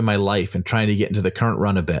first time in my life and trying to get into the current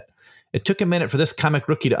run a bit. It took a minute for this comic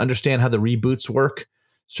rookie to understand how the reboots work,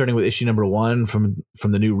 starting with issue number 1 from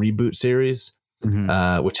the new reboot series,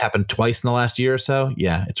 which happened twice in the last year or so.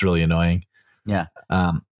 Yeah, it's really annoying. Yeah.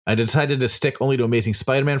 I decided to stick only to Amazing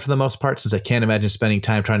Spider-Man for the most part, since I can't imagine spending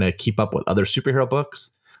time trying to keep up with other superhero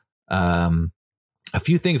books. A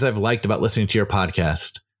few things I've liked about listening to your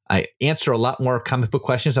podcast. I answer a lot more comic book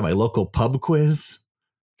questions at my local pub quiz.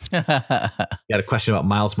 Got a question about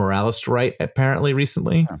Miles Morales to write, apparently,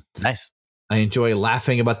 recently. Oh, nice. I enjoy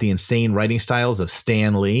laughing about the insane writing styles of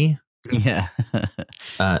Stan Lee. Yeah.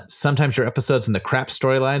 Sometimes your episodes in the crap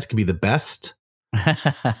storylines can be the best.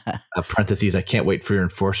 Parentheses, I can't wait for your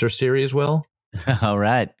Enforcer series, Will. All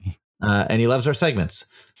right. And he loves our segments.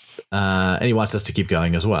 And he wants us to keep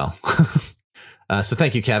going as well. So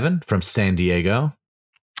thank you, Kevin, from San Diego.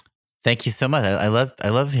 Thank you so much. I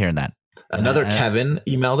love hearing that. Another Kevin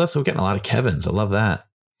emailed us. We're getting a lot of Kevins. I love that.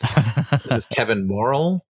 This is Kevin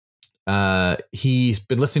Morrill. He's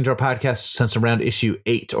been listening to our podcast since around issue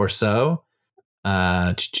 8 or so.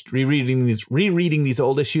 Rereading these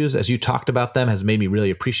old issues as you talked about them has made me really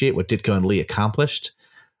appreciate what Ditko and Lee accomplished.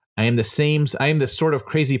 I am the sort of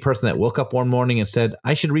crazy person that woke up one morning and said,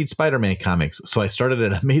 I should read Spider-Man comics. So I started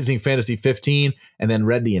at Amazing Fantasy 15 and then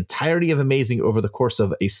read the entirety of Amazing over the course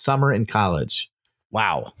of a summer in college.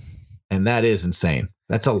 Wow. And that is insane.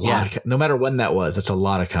 That's a lot. No matter when that was, that's a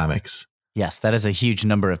lot of comics. Yes, that is a huge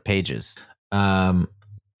number of pages.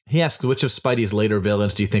 He asks, which of Spidey's later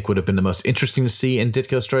villains do you think would have been the most interesting to see in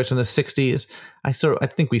Ditko stories from the 60s? I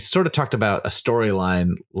think we sort of talked about a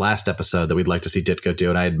storyline last episode that we'd like to see Ditko do,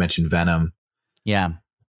 and I had mentioned Venom. Yeah.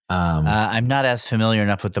 I'm not as familiar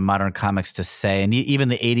enough with the modern comics to say, and even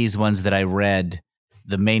the 80s ones that I read,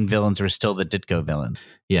 the main villains were still the Ditko villain.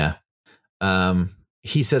 Yeah.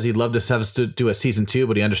 He says he'd love to have us to do a season 2,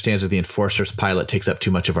 but he understands that the Enforcers pilot takes up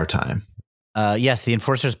too much of our time. Yes, the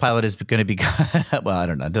Enforcers pilot is going to be. Well, I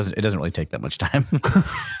don't know. It doesn't really take that much time.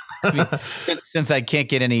 I mean, since I can't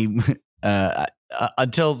get any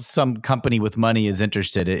until some company with money is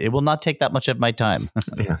interested, it will not take that much of my time.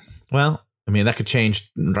 Yeah. Well, I mean, that could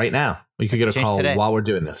change right now. We could get a call today while we're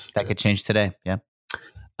doing this. That could change today. Yeah.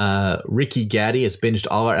 Ricky Gaddy has binged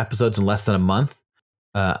all our episodes in less than a month.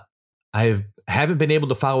 I haven't been able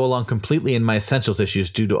to follow along completely in my Essentials issues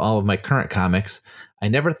due to all of my current comics. I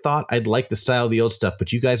never thought I'd like the style of the old stuff,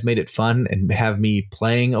 but you guys made it fun and have me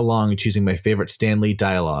playing along and choosing my favorite Stan Lee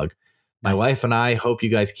dialogue. My wife and I hope you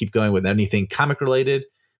guys keep going with anything comic related.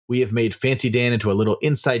 We have made Fancy Dan into a little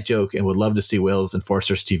inside joke and would love to see Will's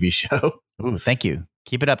Enforcers TV show. Ooh, thank you.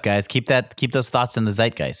 Keep it up, guys. Keep those thoughts in the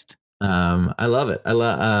zeitgeist. I love it.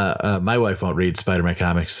 My wife won't read Spider-Man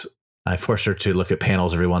comics. I force her to look at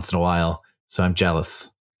panels every once in a while, so I'm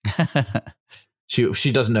jealous.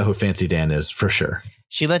 She doesn't know who Fancy Dan is, for sure.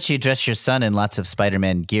 She lets you dress your son in lots of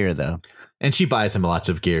Spider-Man gear, though. And she buys him lots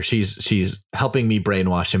of gear. She's helping me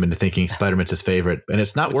brainwash him into thinking Spider-Man's his favorite, and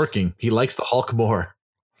it's not working. He likes the Hulk more.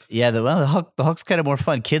 Yeah, the Hulk's kind of more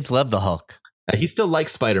fun. Kids love the Hulk. He still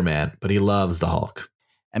likes Spider-Man, but he loves the Hulk.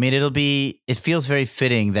 I mean, it feels very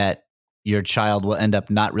fitting that your child will end up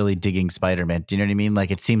not really digging Spider-Man. Do you know what I mean?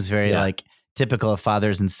 Like, it seems very like typical of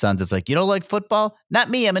fathers and sons. It's like, you don't like football? Not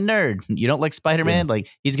me. I'm a nerd. You don't like Spider-Man? Yeah. Like,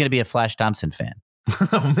 he's going to be a Flash Thompson fan.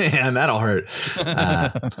 Oh, man, that'll hurt.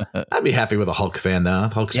 I'd be happy with a Hulk fan, though.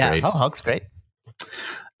 Hulk's great. Oh, Hulk's great.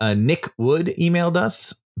 Nick Wood emailed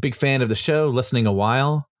us. Big fan of the show, listening a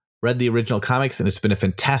while. Read the original comics, and it's been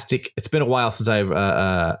a while since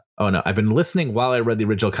I've been listening while I read the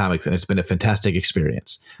original comics, and it's been a fantastic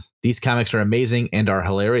experience. These comics are amazing and are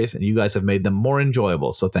hilarious, and you guys have made them more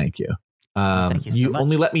enjoyable, so thank you. Thank you so much.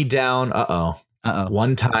 Only let me down,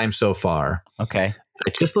 one time so far. Okay. I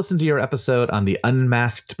just listened to your episode on the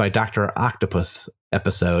Unmasked by Dr. Octopus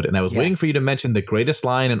episode, and I was waiting for you to mention the greatest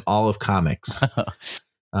line in all of comics.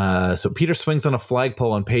 So Peter swings on a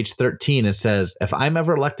flagpole on page 13 and says, if I'm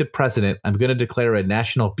ever elected president, I'm going to declare a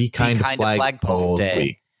national Be Kind to Flagpoles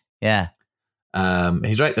Week. Yeah.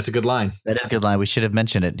 He's right. That's a good line. That is a good line. We should have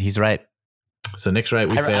mentioned it. He's right. So Nick's right.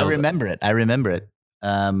 We failed. I remember it.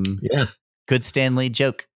 Yeah. Good Stan Lee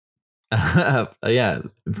joke. Yeah.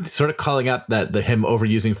 Sort of calling out that him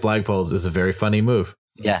overusing flagpoles is a very funny move.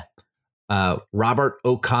 Yeah. Robert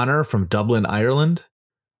O'Connor from Dublin, Ireland.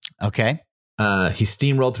 Okay. He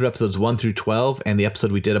steamrolled through episodes 1 through 12 and the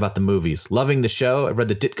episode we did about the movies. Loving the show. I've read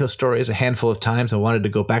the Ditko stories a handful of times. I wanted to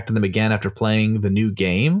go back to them again after playing the new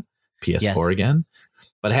game, PS4 again,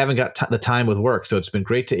 but I haven't got the time with work. So it's been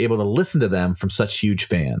great to be able to listen to them from such huge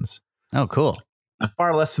fans. Oh, cool. I'm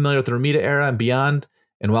far less familiar with the Romita era and beyond.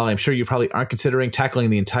 And while I'm sure you probably aren't considering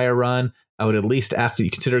tackling the entire run, I would at least ask that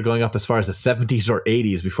you consider going up as far as the 70s or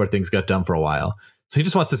 80s before things got dumb for a while. So he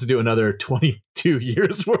just wants us to do another 22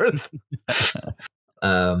 years worth.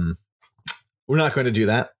 We're not going to do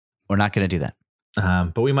that. We're not going to do that.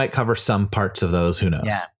 But we might cover some parts of those. Who knows?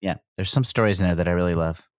 Yeah. There's some stories in there that I really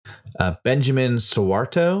love. Benjamin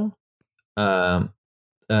Sawarto.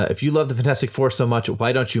 If you love the Fantastic Four so much,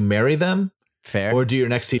 why don't you marry them? Fair. Or do your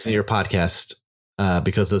next season of your podcast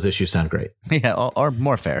because those issues sound great. Yeah, or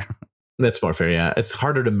more fair. That's more fair, yeah. It's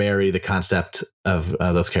harder to marry the concept of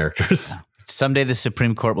those characters. Someday the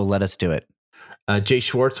Supreme Court will let us do it. Jay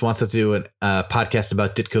Schwartz wants us to do a podcast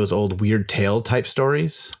about Ditko's old Weird Tale type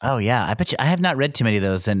stories. Oh, yeah. I bet you I have not read too many of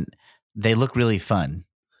those, and they look really fun.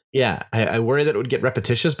 Yeah, I worry that it would get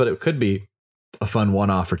repetitious, but it could be a fun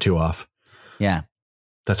one-off or two-off. Yeah.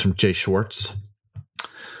 That's from Jay Schwartz.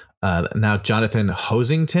 Now, Jonathan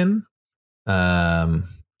Hosington.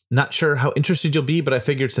 Not sure how interested you'll be, but I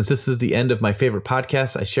figured since this is the end of my favorite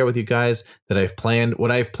podcast, I share with you guys that I've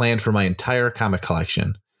planned for my entire comic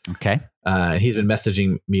collection. Okay. He's been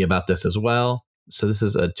messaging me about this as well. So this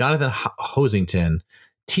is Jonathan Hosington,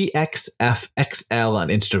 TXFXL on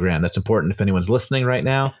Instagram. That's important if anyone's listening right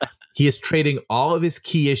now. He is trading all of his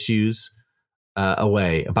key issues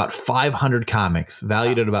away, about 500 comics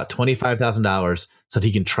valued at about $25,000, so that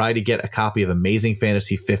he can try to get a copy of Amazing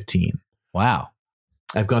Fantasy 15. Wow.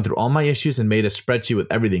 I've gone through all my issues and made a spreadsheet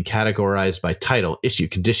with everything categorized by title, issue,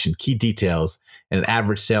 condition, key details, and an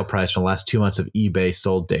average sale price from the last 2 months of eBay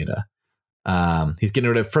sold data. He's getting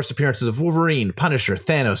rid of first appearances of Wolverine, Punisher,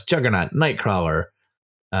 Thanos, Juggernaut, Nightcrawler.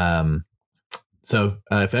 So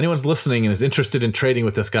if anyone's listening and is interested in trading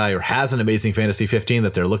with this guy or has an Amazing Fantasy 15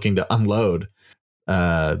 that they're looking to unload,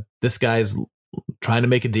 this guy's trying to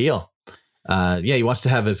make a deal. He wants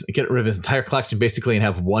to get rid of his entire collection basically and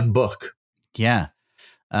have one book. Yeah.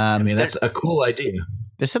 That's a cool idea.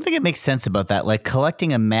 There's something that makes sense about that, like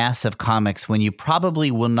collecting a mass of comics when you probably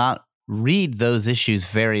will not read those issues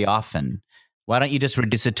very often. Why don't you just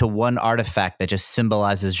reduce it to one artifact that just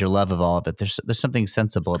symbolizes your love of all of it? There's something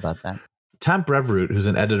sensible about that. Tom Brevoort, who's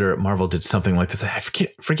an editor at Marvel, did something like this. I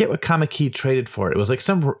forget what comic he traded for. It was like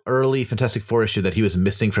some early Fantastic Four issue that he was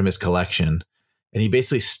missing from his collection. And he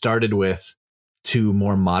basically started with 2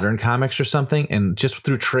 more modern comics or something. And just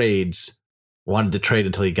through trades, wanted to trade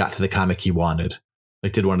until he got to the comic he wanted.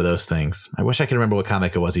 Like did one of those things. I wish I could remember what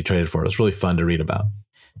comic it was he traded for. It was really fun to read about.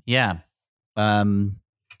 Yeah.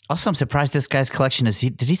 Also, I'm surprised this guy's collection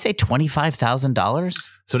did he say $25,000?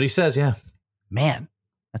 So what he says, yeah. Man,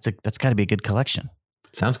 that's got to be a good collection.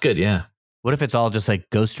 Sounds good, yeah. What if it's all just like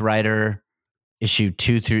Ghost Rider issue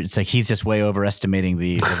 2 through, it's like he's just way overestimating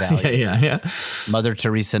the value. yeah. Mother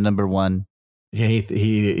Teresa #1. Yeah,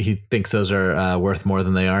 he thinks those are worth more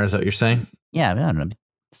than they are. Is that what you're saying? Yeah, I don't know.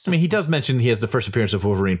 He does mention he has the first appearance of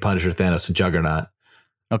Wolverine, Punisher, Thanos, and Juggernaut.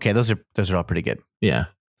 Okay, those are all pretty good. Yeah.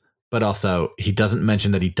 But also, he doesn't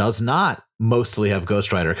mention that he does not mostly have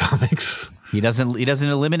Ghost Rider comics. He doesn't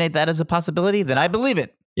eliminate that as a possibility? Then I believe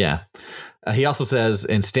it. Yeah. He also says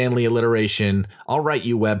in Stanley alliteration, all right,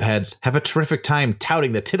 you webheads, have a terrific time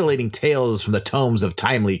touting the titillating tales from the tomes of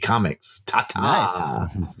timely comics. Ta-ta.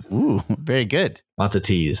 Nice. Ooh, very good. Lots of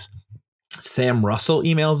teas. Sam Russell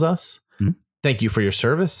emails us. Thank you for your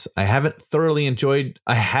service. I haven't thoroughly enjoyed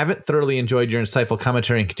your insightful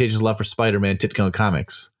commentary and contagious love for Spider-Man, Ditko, and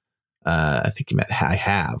comics. I think he meant I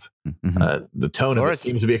have. Mm-hmm. The tone of it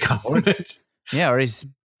seems to be a compliment. Yeah, or he's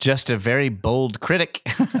just a very bold critic.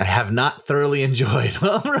 I have not thoroughly enjoyed.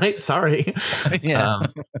 Well, right. Sorry. Yeah.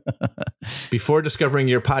 Before discovering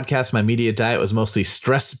your podcast, my media diet was mostly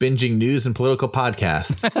stress binging news and political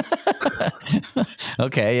podcasts.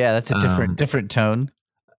 Okay. Yeah, that's a different tone.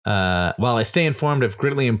 While I stay informed, I've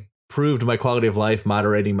greatly improved my quality of life,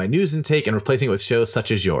 moderating my news intake and replacing it with shows such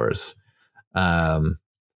as yours.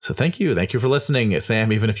 So thank you. Thank you for listening,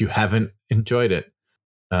 Sam, even if you haven't enjoyed it.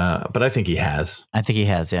 But I think he has. I think he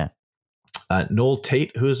has, yeah. Noel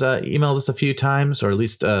Tate, who's emailed us a few times, or at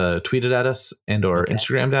least tweeted at us or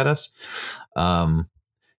Instagrammed at us.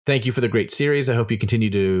 Thank you for the great series. I hope you continue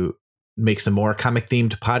to make some more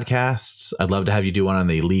comic-themed podcasts. I'd love to have you do one on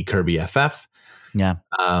the Lee Kirby FF. Yeah.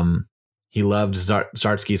 He loved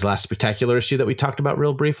Zartsky's last spectacular issue that we talked about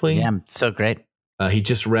real briefly. Yeah, so great. He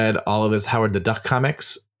just read all of his Howard the Duck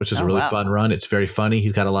comics, which is a really fun run. It's very funny.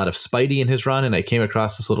 He's got a lot of Spidey in his run, and I came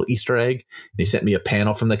across this little Easter egg, and he sent me a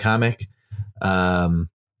panel from the comic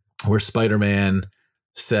where Spider-Man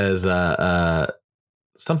says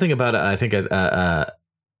something about, I think,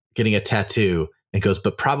 getting a tattoo, and goes,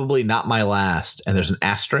 but probably not my last. And there's an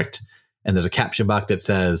asterisk, and there's a caption box that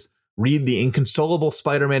says, read the Inconsolable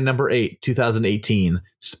Spider-Man #8, 2018.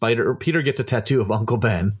 Peter gets a tattoo of Uncle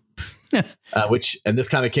Ben. And this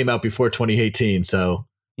comic came out before 2018, so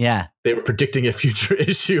yeah, they were predicting a future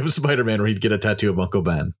issue of Spider-Man where he'd get a tattoo of Uncle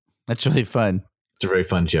Ben. That's really fun. It's a very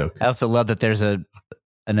fun joke. I also love that there's an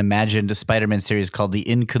imagined Spider-Man series called The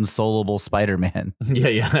Inconsolable Spider-Man.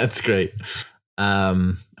 Yeah, that's great.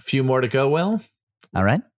 A few more to go, Will. All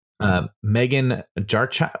right. Megan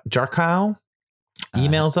Jarkow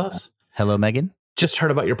emails us. Hello, Megan. Just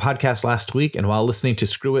heard about your podcast last week, and while listening to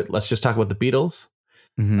Screw It, Let's Just Talk About the Beatles.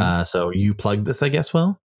 Mm-hmm. So you plugged this, I guess,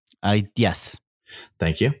 Will? Yes.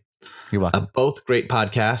 Thank you. You're welcome. Both great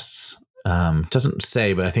podcasts. Doesn't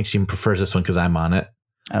say, but I think she prefers this one because I'm on it.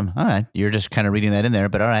 All right. You're just kind of reading that in there,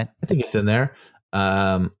 but all right. I think it's in there.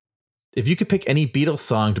 If you could pick any Beatles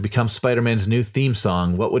song to become Spider-Man's new theme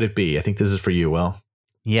song, what would it be? I think this is for you, Will.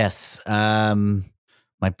 Yes.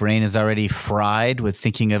 My brain is already fried with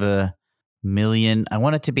thinking of a million. I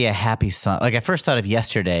want it to be a happy song. Like I first thought of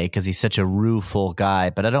Yesterday because he's such a rueful guy,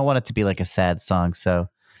 but I don't want it to be like a sad song. So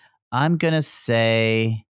I'm going to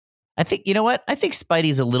say, I think, you know what? I think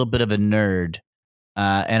Spidey's a little bit of a nerd.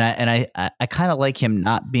 And I kind of like him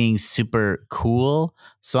not being super cool.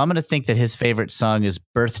 So I'm going to think that his favorite song is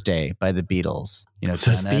Birthday by the Beatles. You know,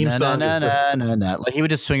 so his theme song like he would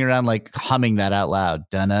just swing around like humming that out loud.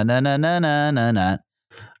 Da-na-na-na-na-na-na.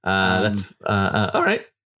 That's all right.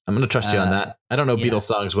 I'm going to trust you on that. I don't know Beatles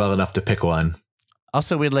songs well enough to pick one.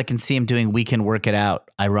 Also, we'd like can see him doing "We Can Work It Out"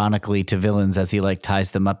 ironically to villains as he like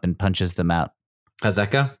ties them up and punches them out. How's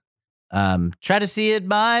that go? Try to see it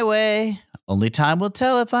my way. Only time will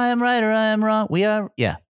tell if I am right or I am wrong.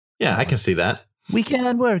 Yeah, I can see that. We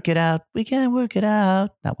can work it out. We can work it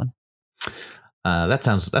out. That one. That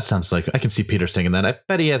sounds like I can see Peter singing that. I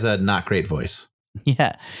bet he has a not great voice.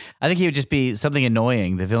 Yeah, I think he would just be something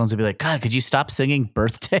annoying. The villains would be like, "God, could you stop singing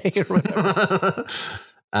Birthday?" or whatever.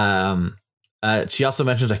 She also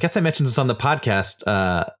mentions, I guess I mentioned this on the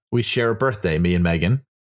podcast. We share a birthday, me and Megan.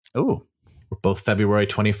 Oh, we're both February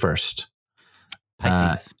 21st.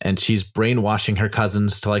 Pisces. And she's brainwashing her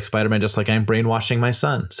cousins to like Spider-Man, just like I'm brainwashing my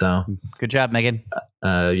son. So good job, Megan.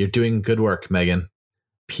 You're doing good work, Megan.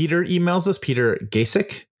 Peter emails us, Peter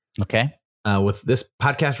Gasik. Okay. With this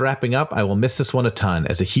podcast wrapping up, I will miss this one a ton.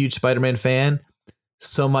 As a huge Spider-Man fan,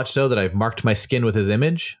 so much so that I've marked my skin with his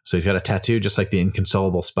image. So he's got a tattoo just like the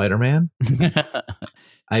inconsolable Spider-Man.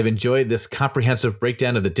 I've enjoyed this comprehensive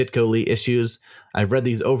breakdown of the Ditko Lee issues. I've read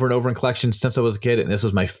these over and over in collections since I was a kid, and this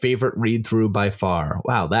was my favorite read through by far.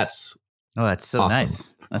 Wow, that's so awesome.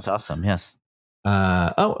 Nice. That's awesome. Yes.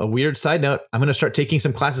 A weird side note. I'm going to start taking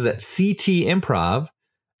some classes at CT Improv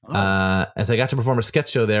as I got to perform a sketch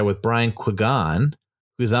show there with Brian Quigan,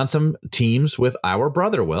 who's on some teams with our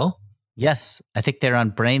brother, Will. Yes. I think they're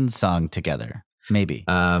on Brain Song together. Maybe.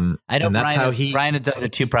 I know Brian does a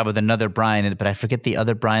two-prov with another Brian, but I forget the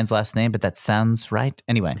other Brian's last name, but that sounds right.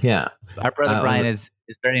 Anyway. Yeah. Our brother Brian is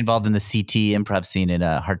very involved in the CT improv scene in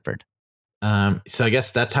Hartford. So I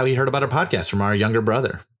guess that's how he heard about our podcast, from our younger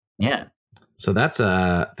brother. Yeah. So that's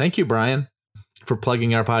thank you, Brian, for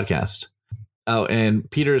plugging our podcast. Oh, and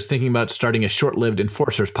Peter is thinking about starting a short-lived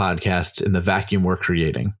Enforcers podcast in the vacuum we're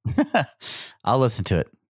creating. I'll listen to it.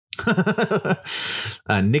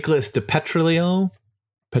 Nicholas Petrio.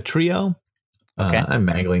 Okay. I'm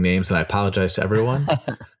mangling names and I apologize to everyone.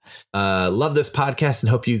 Love this podcast and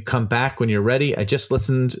hope you come back when you're ready. I just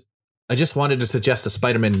wanted to suggest a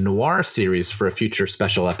Spider-Man noir series for a future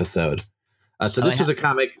special episode. So this was a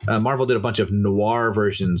comic. Marvel did a bunch of noir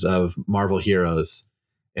versions of Marvel heroes,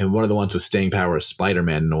 and one of the ones with staying power is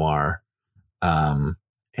Spider-Man noir. And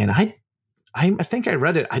I think I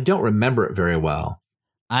read it. I don't remember it very well.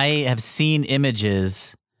 I have seen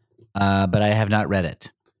images, but I have not read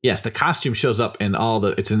it. Yes, the costume shows up in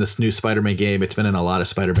it's in this new Spider-Man game. It's been in a lot of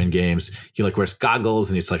Spider-Man games. He like wears goggles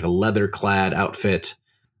and it's like a leather clad outfit.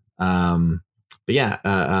 But yeah,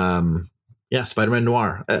 Spider-Man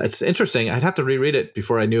Noir. It's interesting. I'd have to reread it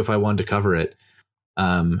before I knew if I wanted to cover it.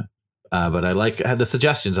 But I had the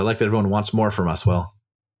suggestions. I like that everyone wants more from us. Well,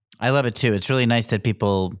 I love it too. It's really nice that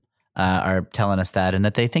people are telling us that and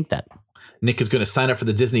that they think that. Nick is going to sign up for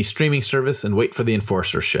the Disney streaming service and wait for the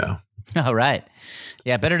Enforcer show. All right.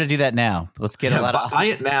 Yeah, better to do that now. Let's get a lot of... Buy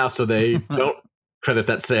it now so they don't credit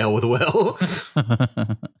that sale with Will.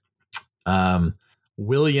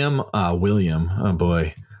 William, oh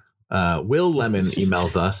boy. Will Lemon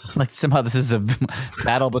emails us. Like somehow this is a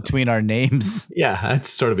battle between our names. Yeah, it's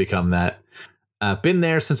sort of become that. Been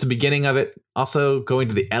there since the beginning of it. Also going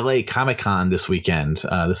to the LA Comic-Con this weekend.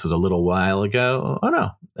 This was a little while ago. Oh no,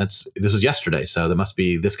 this was yesterday. So that must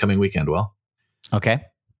be this coming weekend. Well, okay.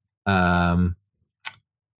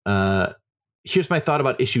 Here's my thought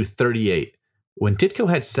about issue 38. When Ditko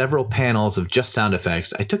had several panels of just sound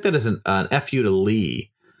effects, I took that as an FU to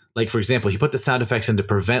Lee. Like, for example, he put the sound effects in to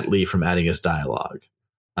prevent Lee from adding his dialogue.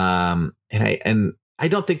 And I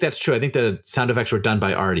don't think that's true. I think the sound effects were done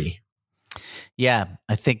by Artie. Yeah,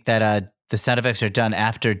 I think that the sound effects are done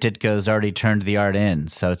after Ditko's already turned the art in,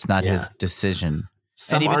 so it's not his decision.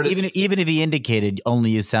 Some and artists, even if he indicated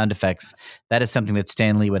only use sound effects, that is something that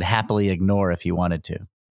Stan Lee would happily ignore if he wanted to.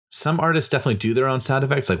 Some artists definitely do their own sound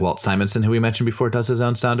effects, like Walt Simonson, who we mentioned before, does his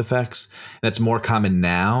own sound effects. And it's more common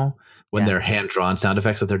now when they're hand-drawn sound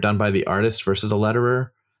effects that they're done by the artist versus a letterer.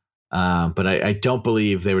 But I don't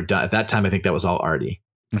believe they were done. At that time, I think that was all Artie.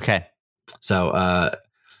 Okay. So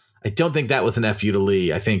I don't think that was an FU to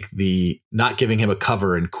Lee. I think the not giving him a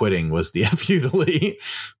cover and quitting was the FU to Lee.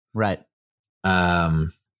 Right.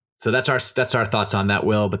 So that's our thoughts on that,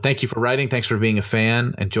 Will. But thank you for writing. Thanks for being a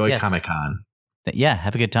fan. Enjoy Comic-Con. Yeah,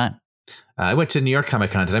 have a good time. I went to New York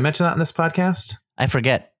Comic Con. Did I mention that on this podcast? I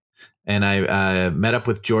forget. And I met up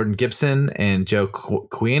with Jordan Gibson and Joe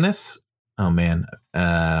Quinas. Oh, man.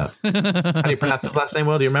 How do you pronounce his last name,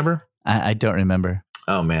 Will? Do you remember? I don't remember.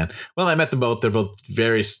 Oh, man. Well, I met them both. They're both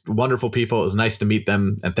very wonderful people. It was nice to meet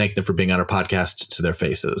them and thank them for being on our podcast to their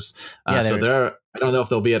faces. So they're, I don't know if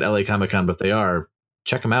they'll be at LA Comic Con, but if they are,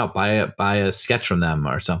 check them out. Buy a sketch from them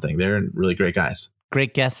or something. They're really great guys.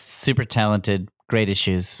 Great guests, super talented, great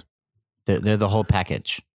issues. They're the whole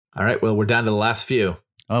package. All right. Well, we're down to the last few.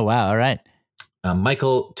 Oh, wow. All right.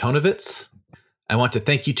 Michael Tonovitz. I want to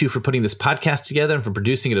thank you two for putting this podcast together and for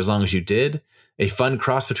producing it as long as you did. A fun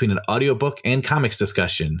cross between an audiobook and comics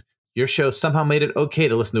discussion. Your show somehow made it okay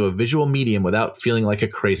to listen to a visual medium without feeling like a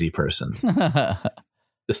crazy person.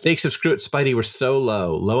 The stakes of Screw It Spidey were so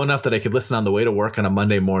low enough that I could listen on the way to work on a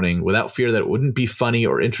Monday morning without fear that it wouldn't be funny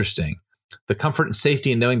or interesting. The comfort and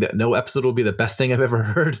safety in knowing that no episode will be the best thing I've ever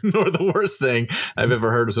heard, nor the worst thing I've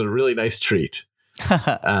ever heard, was a really nice treat.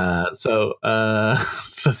 So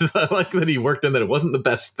I like that he worked in that it wasn't the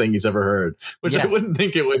best thing he's ever heard, which I wouldn't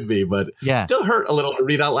think it would be, but still hurt a little to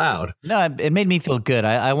read out loud. No, it made me feel good.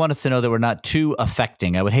 I want us to know that we're not too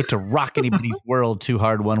affecting. I would hate to rock anybody's world too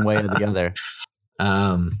hard one way or the other.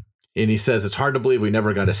 And he says it's hard to believe we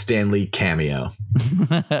never got a Stan Lee cameo.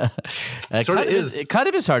 It kind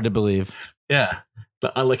of is hard to believe. Yeah,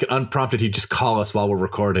 but like an unprompted, he'd just call us while we're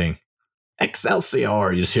recording.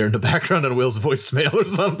 Excelsior! You just hear in the background on Will's voicemail or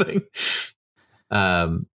something.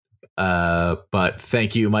 But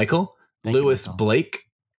thank you, Michael. Lewis Blake,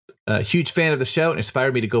 a huge fan of the show, and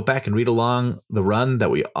inspired me to go back and read along the run that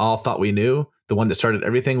we all thought we knew, the one that started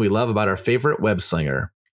everything we love about our favorite web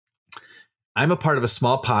slinger. I'm a part of a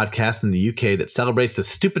small podcast in the UK that celebrates the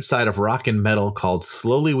stupid side of rock and metal called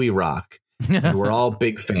Slowly We Rock. And we're all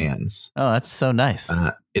big fans. Oh, that's so nice.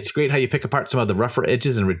 It's great how you pick apart some of the rougher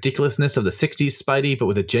edges and ridiculousness of the 60s Spidey, but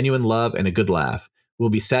with a genuine love and a good laugh. We'll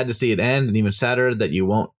be sad to see it end, and even sadder that you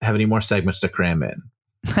won't have any more segments to cram in.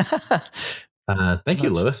 Thank you,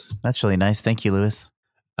 Lewis. That's really nice. Thank you, Lewis.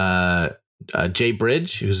 Jay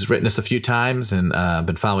Bridge, who's written us a few times and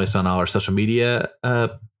been following us on all our social media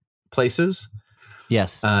places.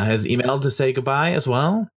 Yes. Has emailed to say goodbye as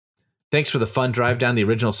well. Thanks for the fun drive down the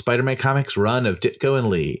original Spider-Man comics run of Ditko and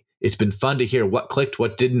Lee. It's been fun to hear what clicked,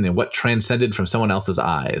 what didn't, and what transcended from someone else's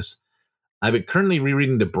eyes. I've been currently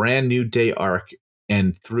rereading the Brand New Day arc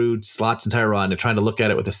and through Slott's entire run and trying to look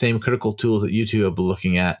at it with the same critical tools that you two have been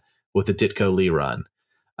looking at with the Ditko Lee run.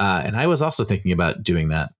 And I was also thinking about doing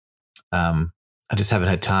that. I just haven't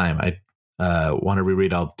had time. I want to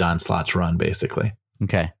reread all Don Slott's run, basically.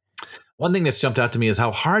 Okay. One thing that's jumped out to me is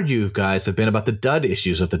how hard you guys have been about the dud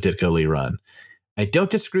issues of the Ditko Lee run. I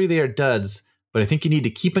don't disagree they are duds, but I think you need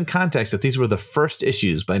to keep in context that these were the first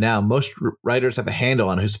issues. By now, most writers have a handle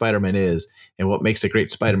on who Spider-Man is and what makes a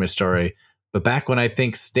great Spider-Man story. But back when I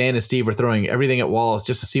think Stan and Steve were throwing everything at walls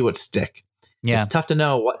just to see what stick. Yeah. It's tough to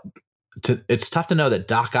know it's tough to know that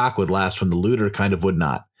Doc Ock would last when the Looter kind of would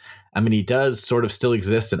not. I mean, he does sort of still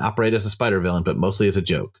exist and operate as a spider villain, but mostly as a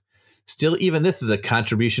joke. Still, even this is a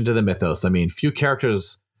contribution to the mythos. I mean, few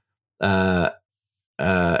characters can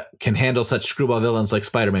handle such screwball villains like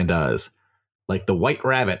Spider-Man does. Like the White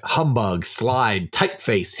Rabbit, Humbug, Slide,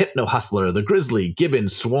 Typeface, Hypno Hustler, the Grizzly, Gibbon,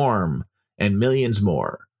 Swarm, and millions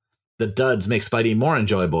more. The duds make Spidey more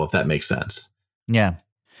enjoyable, if that makes sense. Yeah.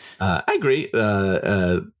 I agree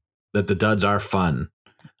that the duds are fun.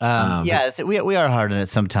 We are hard on it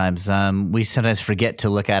sometimes. We sometimes forget to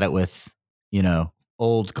look at it with,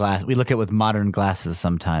 old glass. We look at it with modern glasses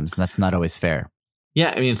sometimes, and that's not always fair.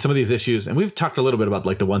 Yeah, I mean, some of these issues, and we've talked a little bit about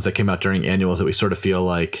like the ones that came out during annuals that we sort of feel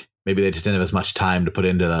like maybe they just didn't have as much time to put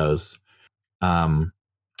into those.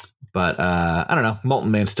 But I don't know. Molten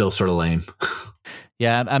Man's still sort of lame.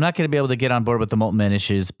 Yeah, I'm not going to be able to get on board with the Molten Man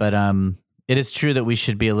issues, but it is true that we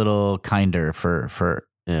should be a little kinder for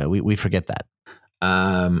we forget that.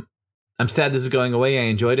 I'm sad this is going away. I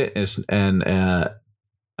enjoyed it, and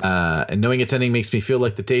knowing it's ending makes me feel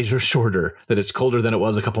like the days are shorter, that it's colder than it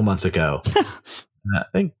was a couple months ago. I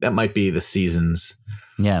think that might be the seasons.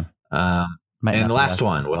 Yeah. And the last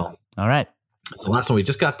one, Will. All right. The last one, we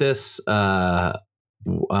just got this. No,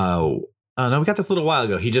 we got this a little while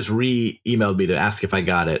ago. He just emailed me to ask if I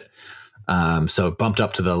got it. So it bumped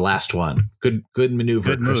up to the last one. Good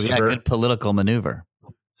maneuver, good move. Yeah, good political maneuver.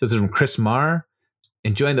 So this is from Chris Marr.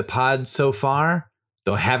 Enjoying the pod so far,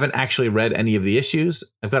 though I haven't actually read any of the issues.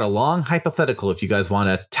 I've got a long hypothetical if you guys want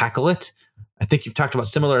to tackle it. I think you've talked about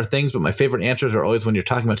similar things, but my favorite answers are always when you're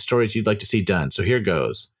talking about stories you'd like to see done. So here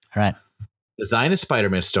goes. All right. Design a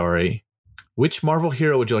Spider-Man story. Which Marvel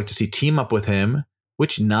hero would you like to see team up with him?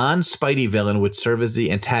 which non-Spidey villain would serve as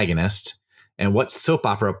the antagonist, and what soap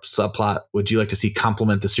opera subplot would you like to see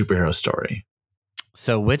complement the superhero story?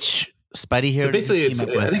 So which Spidey hero? So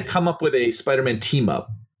basically, I think come up with a Spider-Man team-up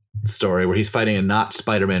story where he's fighting a not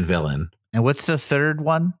Spider-Man villain. And what's the third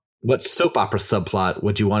one? What soap opera subplot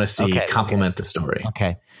would you want to see complement the story?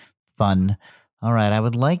 Okay, fun. All right, I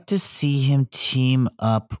would like to see him team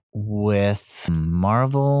up with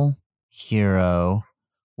Marvel hero.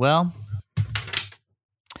 Well,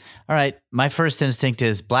 all right. My first instinct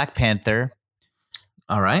is Black Panther.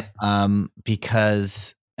 All right.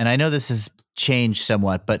 Because, and I know this has changed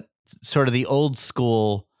somewhat, but sort of the old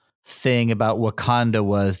school thing about Wakanda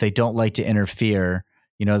was they don't like to interfere.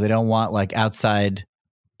 You know, they don't want like outside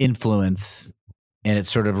influence, and it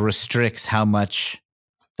sort of restricts how much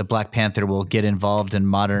the Black Panther will get involved in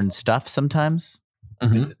modern stuff sometimes.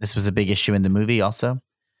 Mm-hmm. This was a big issue in the movie also.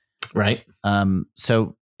 Right.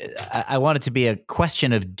 So I want it to be a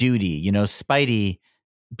question of duty. You know, Spidey,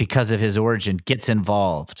 because of his origin, gets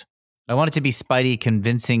involved. I want it to be Spidey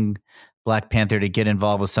convincing Black Panther to get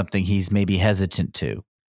involved with something he's maybe hesitant to,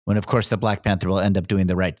 when of course the Black Panther will end up doing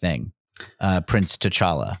the right thing. Prince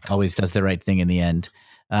T'Challa always does the right thing in the end.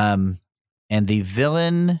 And the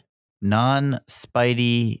villain,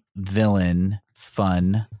 non-Spidey villain,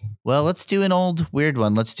 fun. Well, let's do an old weird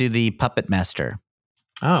one. Let's do the Puppet Master.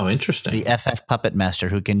 Oh, interesting. The FF Puppet Master,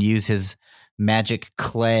 who can use his magic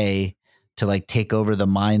clay to like take over the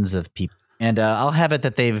minds of people. And I'll have it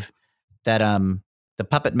that the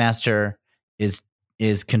Puppet Master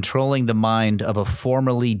is controlling the mind of a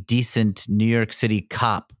formerly decent New York City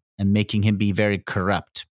cop and making him be very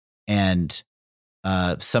corrupt. And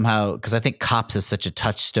somehow, because I think cops is such a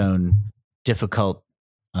touchstone, difficult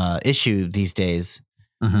issue these days.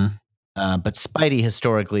 Mm-hmm. But Spidey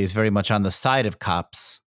historically is very much on the side of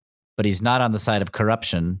cops, but he's not on the side of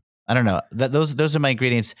corruption. I don't know. Those are my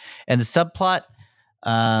ingredients. And the subplot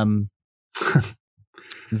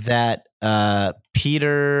that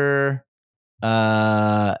Peter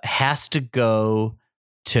has to go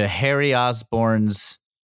to Harry Osborn's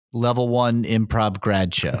level 1 improv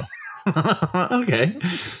grad show. Okay.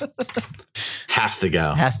 Has to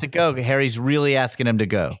go. Has to go. Harry's really asking him to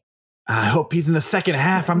go. I hope he's in the second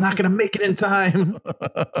half. I'm not going to make it in time.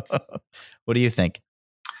 What do you think?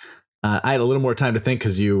 I had a little more time to think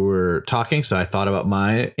because you were talking, so I thought about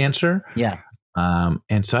my answer. Yeah.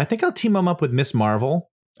 And so I think I'll team him up with Miss Marvel.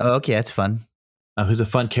 Oh, okay. That's fun. Who's a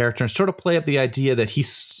fun character, and sort of play up the idea that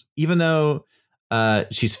he's, even though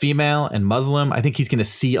she's female and Muslim, I think he's going to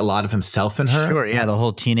see a lot of himself in her. Sure. Yeah. The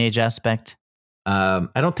whole teenage aspect. I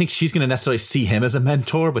don't think she's going to necessarily see him as a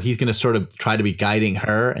mentor, but he's going to sort of try to be guiding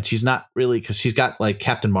her. And she's not really, because she's got like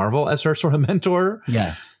Captain Marvel as her sort of mentor.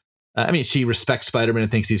 Yeah. I mean, she respects Spider-Man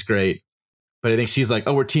and thinks he's great, but I think she's like,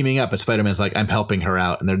 oh, we're teaming up. And Spider-Man's like, I'm helping her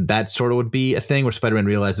out. And that sort of would be a thing where Spider-Man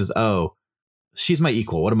realizes, oh, she's my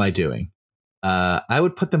equal. What am I doing? I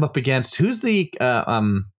would put them up against, who's the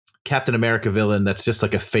Captain America villain that's just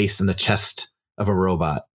like a face in the chest of a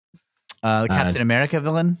robot? The Captain America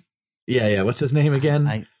villain? Yeah. What's his name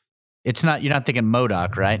again? It's not, you're not thinking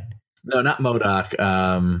MODOK, right? No, not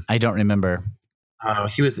MODOK. I don't remember.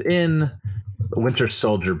 He was in Winter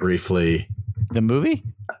Soldier briefly. The movie?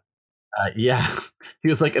 Yeah. He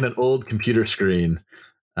was like in an old computer screen.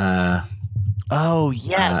 Oh,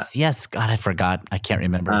 yes. Yes. God, I forgot. I can't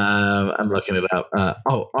remember. I'm looking it up.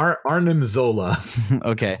 Arnim Zola.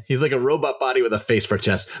 Okay. He's like a robot body with a face for a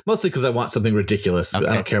chest, mostly because I want something ridiculous. Okay.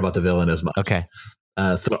 I don't care about the villain as much. Okay.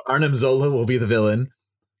 So Arnim Zola will be the villain,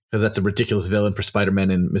 because that's a ridiculous villain for Spider-Man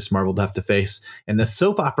and Miss Marvel to have to face. And the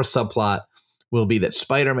soap opera subplot will be that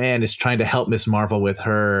Spider-Man is trying to help Miss Marvel with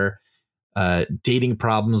her dating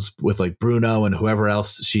problems with like Bruno and whoever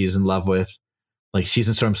else she's in love with. Like she's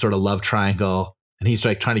in some sort of love triangle, and he's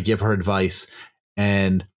like trying to give her advice.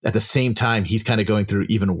 And at the same time, he's kind of going through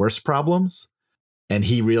even worse problems. And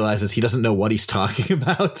he realizes he doesn't know what he's talking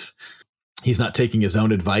about. He's not taking his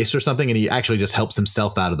own advice or something. And he actually just helps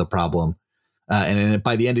himself out of the problem. And then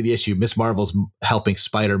by the end of the issue, Miss Marvel's helping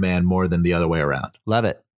Spider-Man more than the other way around. Love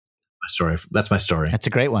it. My story. That's my story. That's a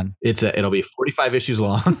great one. It'll be 45 issues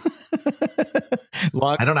long.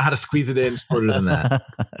 I don't know how to squeeze it in shorter than that.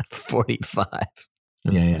 45.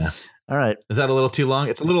 Yeah. All right. Is that a little too long?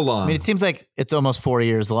 It's a little long. I mean, it seems like it's almost 4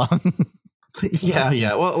 years long.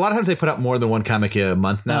 Yeah. Well, a lot of times they put out more than one comic a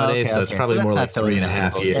month nowadays, so it's probably more like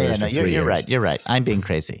 3.5 years. Yeah, you're right. You're right. I'm being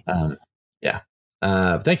crazy. Yeah.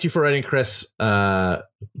 Thank you for writing, Chris.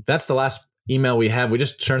 That's the last email we have. We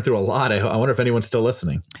just churned through a lot. I wonder if anyone's still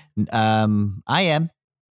listening. I am.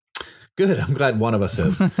 Good. I'm glad one of us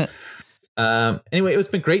is. Anyway, it's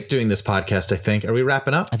been great doing this podcast, I think. Are we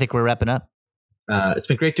wrapping up? I think we're wrapping up. It's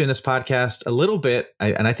been great doing this podcast a little bit.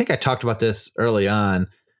 And I think I talked about this early on.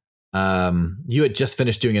 You had just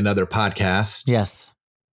finished doing another podcast. Yes.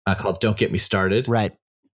 Called Don't Get Me Started. Right.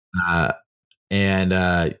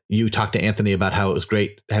 And you talked to Anthony about how it was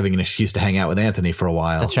great having an excuse to hang out with Anthony for a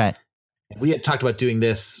while. That's right. We had talked about doing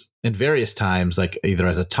this in various times, like either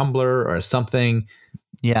as a Tumblr or as something.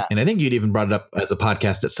 Yeah. And I think you'd even brought it up as a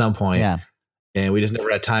podcast at some point. Yeah. And we just never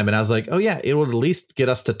had time. And I was like, oh yeah, it will at least get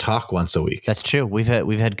us to talk once a week. That's true. We've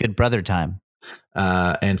had good brother time.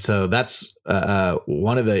 And so that's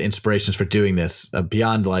one of the inspirations for doing this,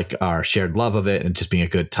 beyond like our shared love of it and just being a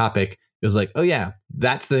good topic. It was like, oh yeah,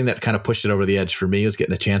 that's the thing that kind of pushed it over the edge for me, was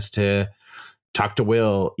getting a chance to talk to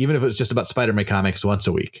Will, even if it was just about Spider-Man comics once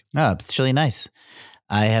a week. Oh, it's really nice.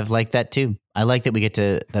 I have liked that too. I like that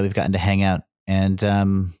we've gotten to hang out, and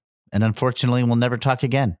unfortunately we'll never talk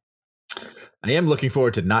again. I am looking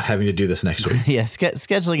forward to not having to do this next week. Yeah,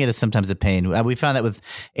 scheduling it is sometimes a pain. We found that with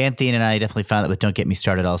Anthony, and I definitely found that with Don't Get Me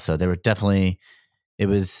Started also. It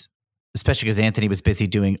was, especially because Anthony was busy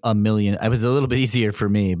doing a million. It was a little bit easier for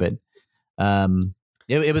me, but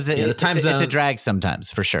it's a drag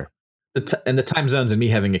sometimes, for sure. And the time zones and me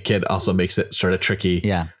having a kid also makes it sort of tricky.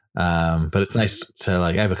 Yeah. But it's nice to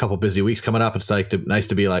I have a couple busy weeks coming up. It's nice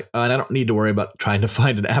to be like, oh, and I don't need to worry about trying to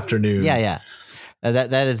find an afternoon. Yeah.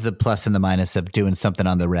 That is the plus and the minus of doing something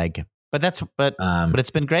on the reg. But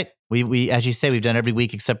it's been great. We as you say, we've done every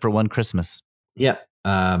week except for one Christmas. Yeah.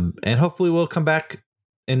 And hopefully we'll come back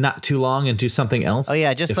in not too long and do something else. Oh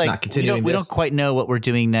yeah, just like we don't quite know what we're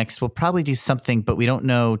doing next. We'll probably do something, but we don't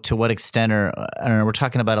know to what extent, or I don't know. We're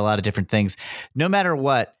talking about a lot of different things. No matter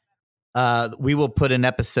what, we will put an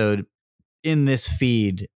episode in this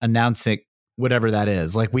feed announcing whatever that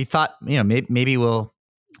is. Like we thought, maybe we'll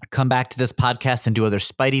come back to this podcast and do other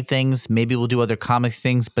Spidey things. Maybe we'll do other comics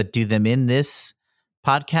things, but do them in this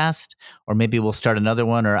podcast, or maybe we'll start another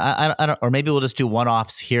one, or I don't, or maybe we'll just do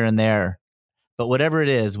one-offs here and there. But whatever it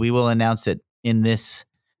is, we will announce it in this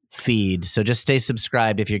feed. So just stay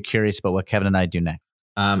subscribed if you're curious about what Kevin and I do next.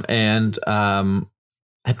 I'm trying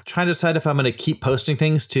to decide if I'm going to keep posting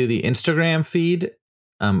things to the Instagram feed,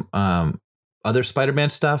 other Spider-Man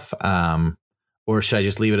stuff, or should I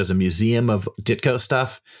just leave it as a museum of Ditko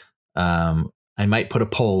stuff? I might put a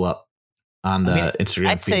poll up on the Instagram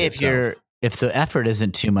I'd feed say itself. if the effort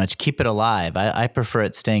isn't too much, keep it alive. I prefer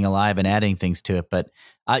it staying alive and adding things to it, but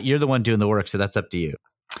you're the one doing the work, so that's up to you.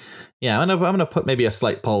 Yeah, I'm gonna put maybe a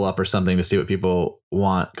slight poll up or something to see what people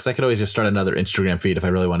want, because I could always just start another Instagram feed if I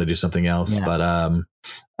really want to do something else. Yeah.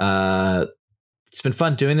 But it's been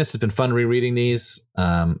fun doing this. It's been fun rereading these.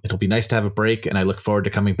 It'll be nice to have a break, and I look forward to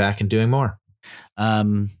coming back and doing more.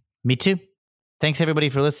 Me too. Thanks everybody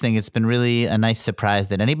for listening. It's been really a nice surprise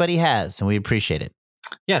that anybody has, and we appreciate it.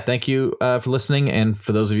 Yeah, thank you for listening, and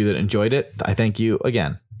for those of you that enjoyed it, I thank you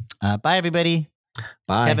again. Bye everybody.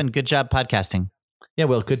 Bye. Kevin, good job podcasting. Yeah,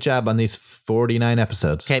 well, good job on these 49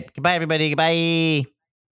 episodes. Okay, goodbye everybody. Goodbye.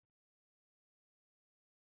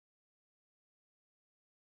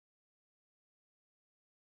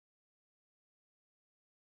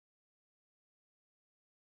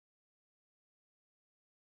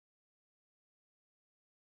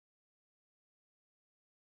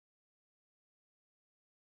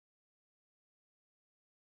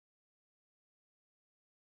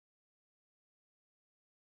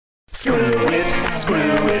 Screw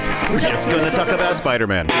it, we're just gonna talk about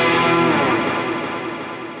Spider-Man.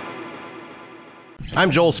 I'm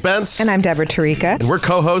Joel Spence. And I'm Deborah Tarika. And we're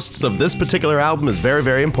co-hosts of This Particular Album Is Very,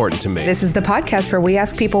 Very Important to Me. This is the podcast where we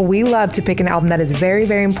ask people we love to pick an album that is very,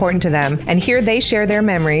 very important to them. And here they share their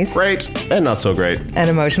memories. Great and not so great. And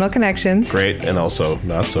emotional connections. Great and also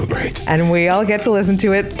not so great. And we all get to listen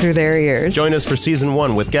to it through their ears. Join us for season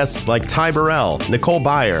 1 with guests like Ty Burrell, Nicole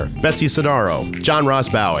Byer, Betsy Sodaro, John Ross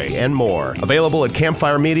Bowie, and more. Available at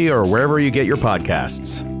Campfire Media or wherever you get your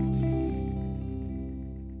podcasts.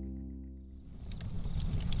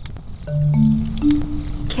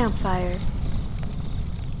 Campfire.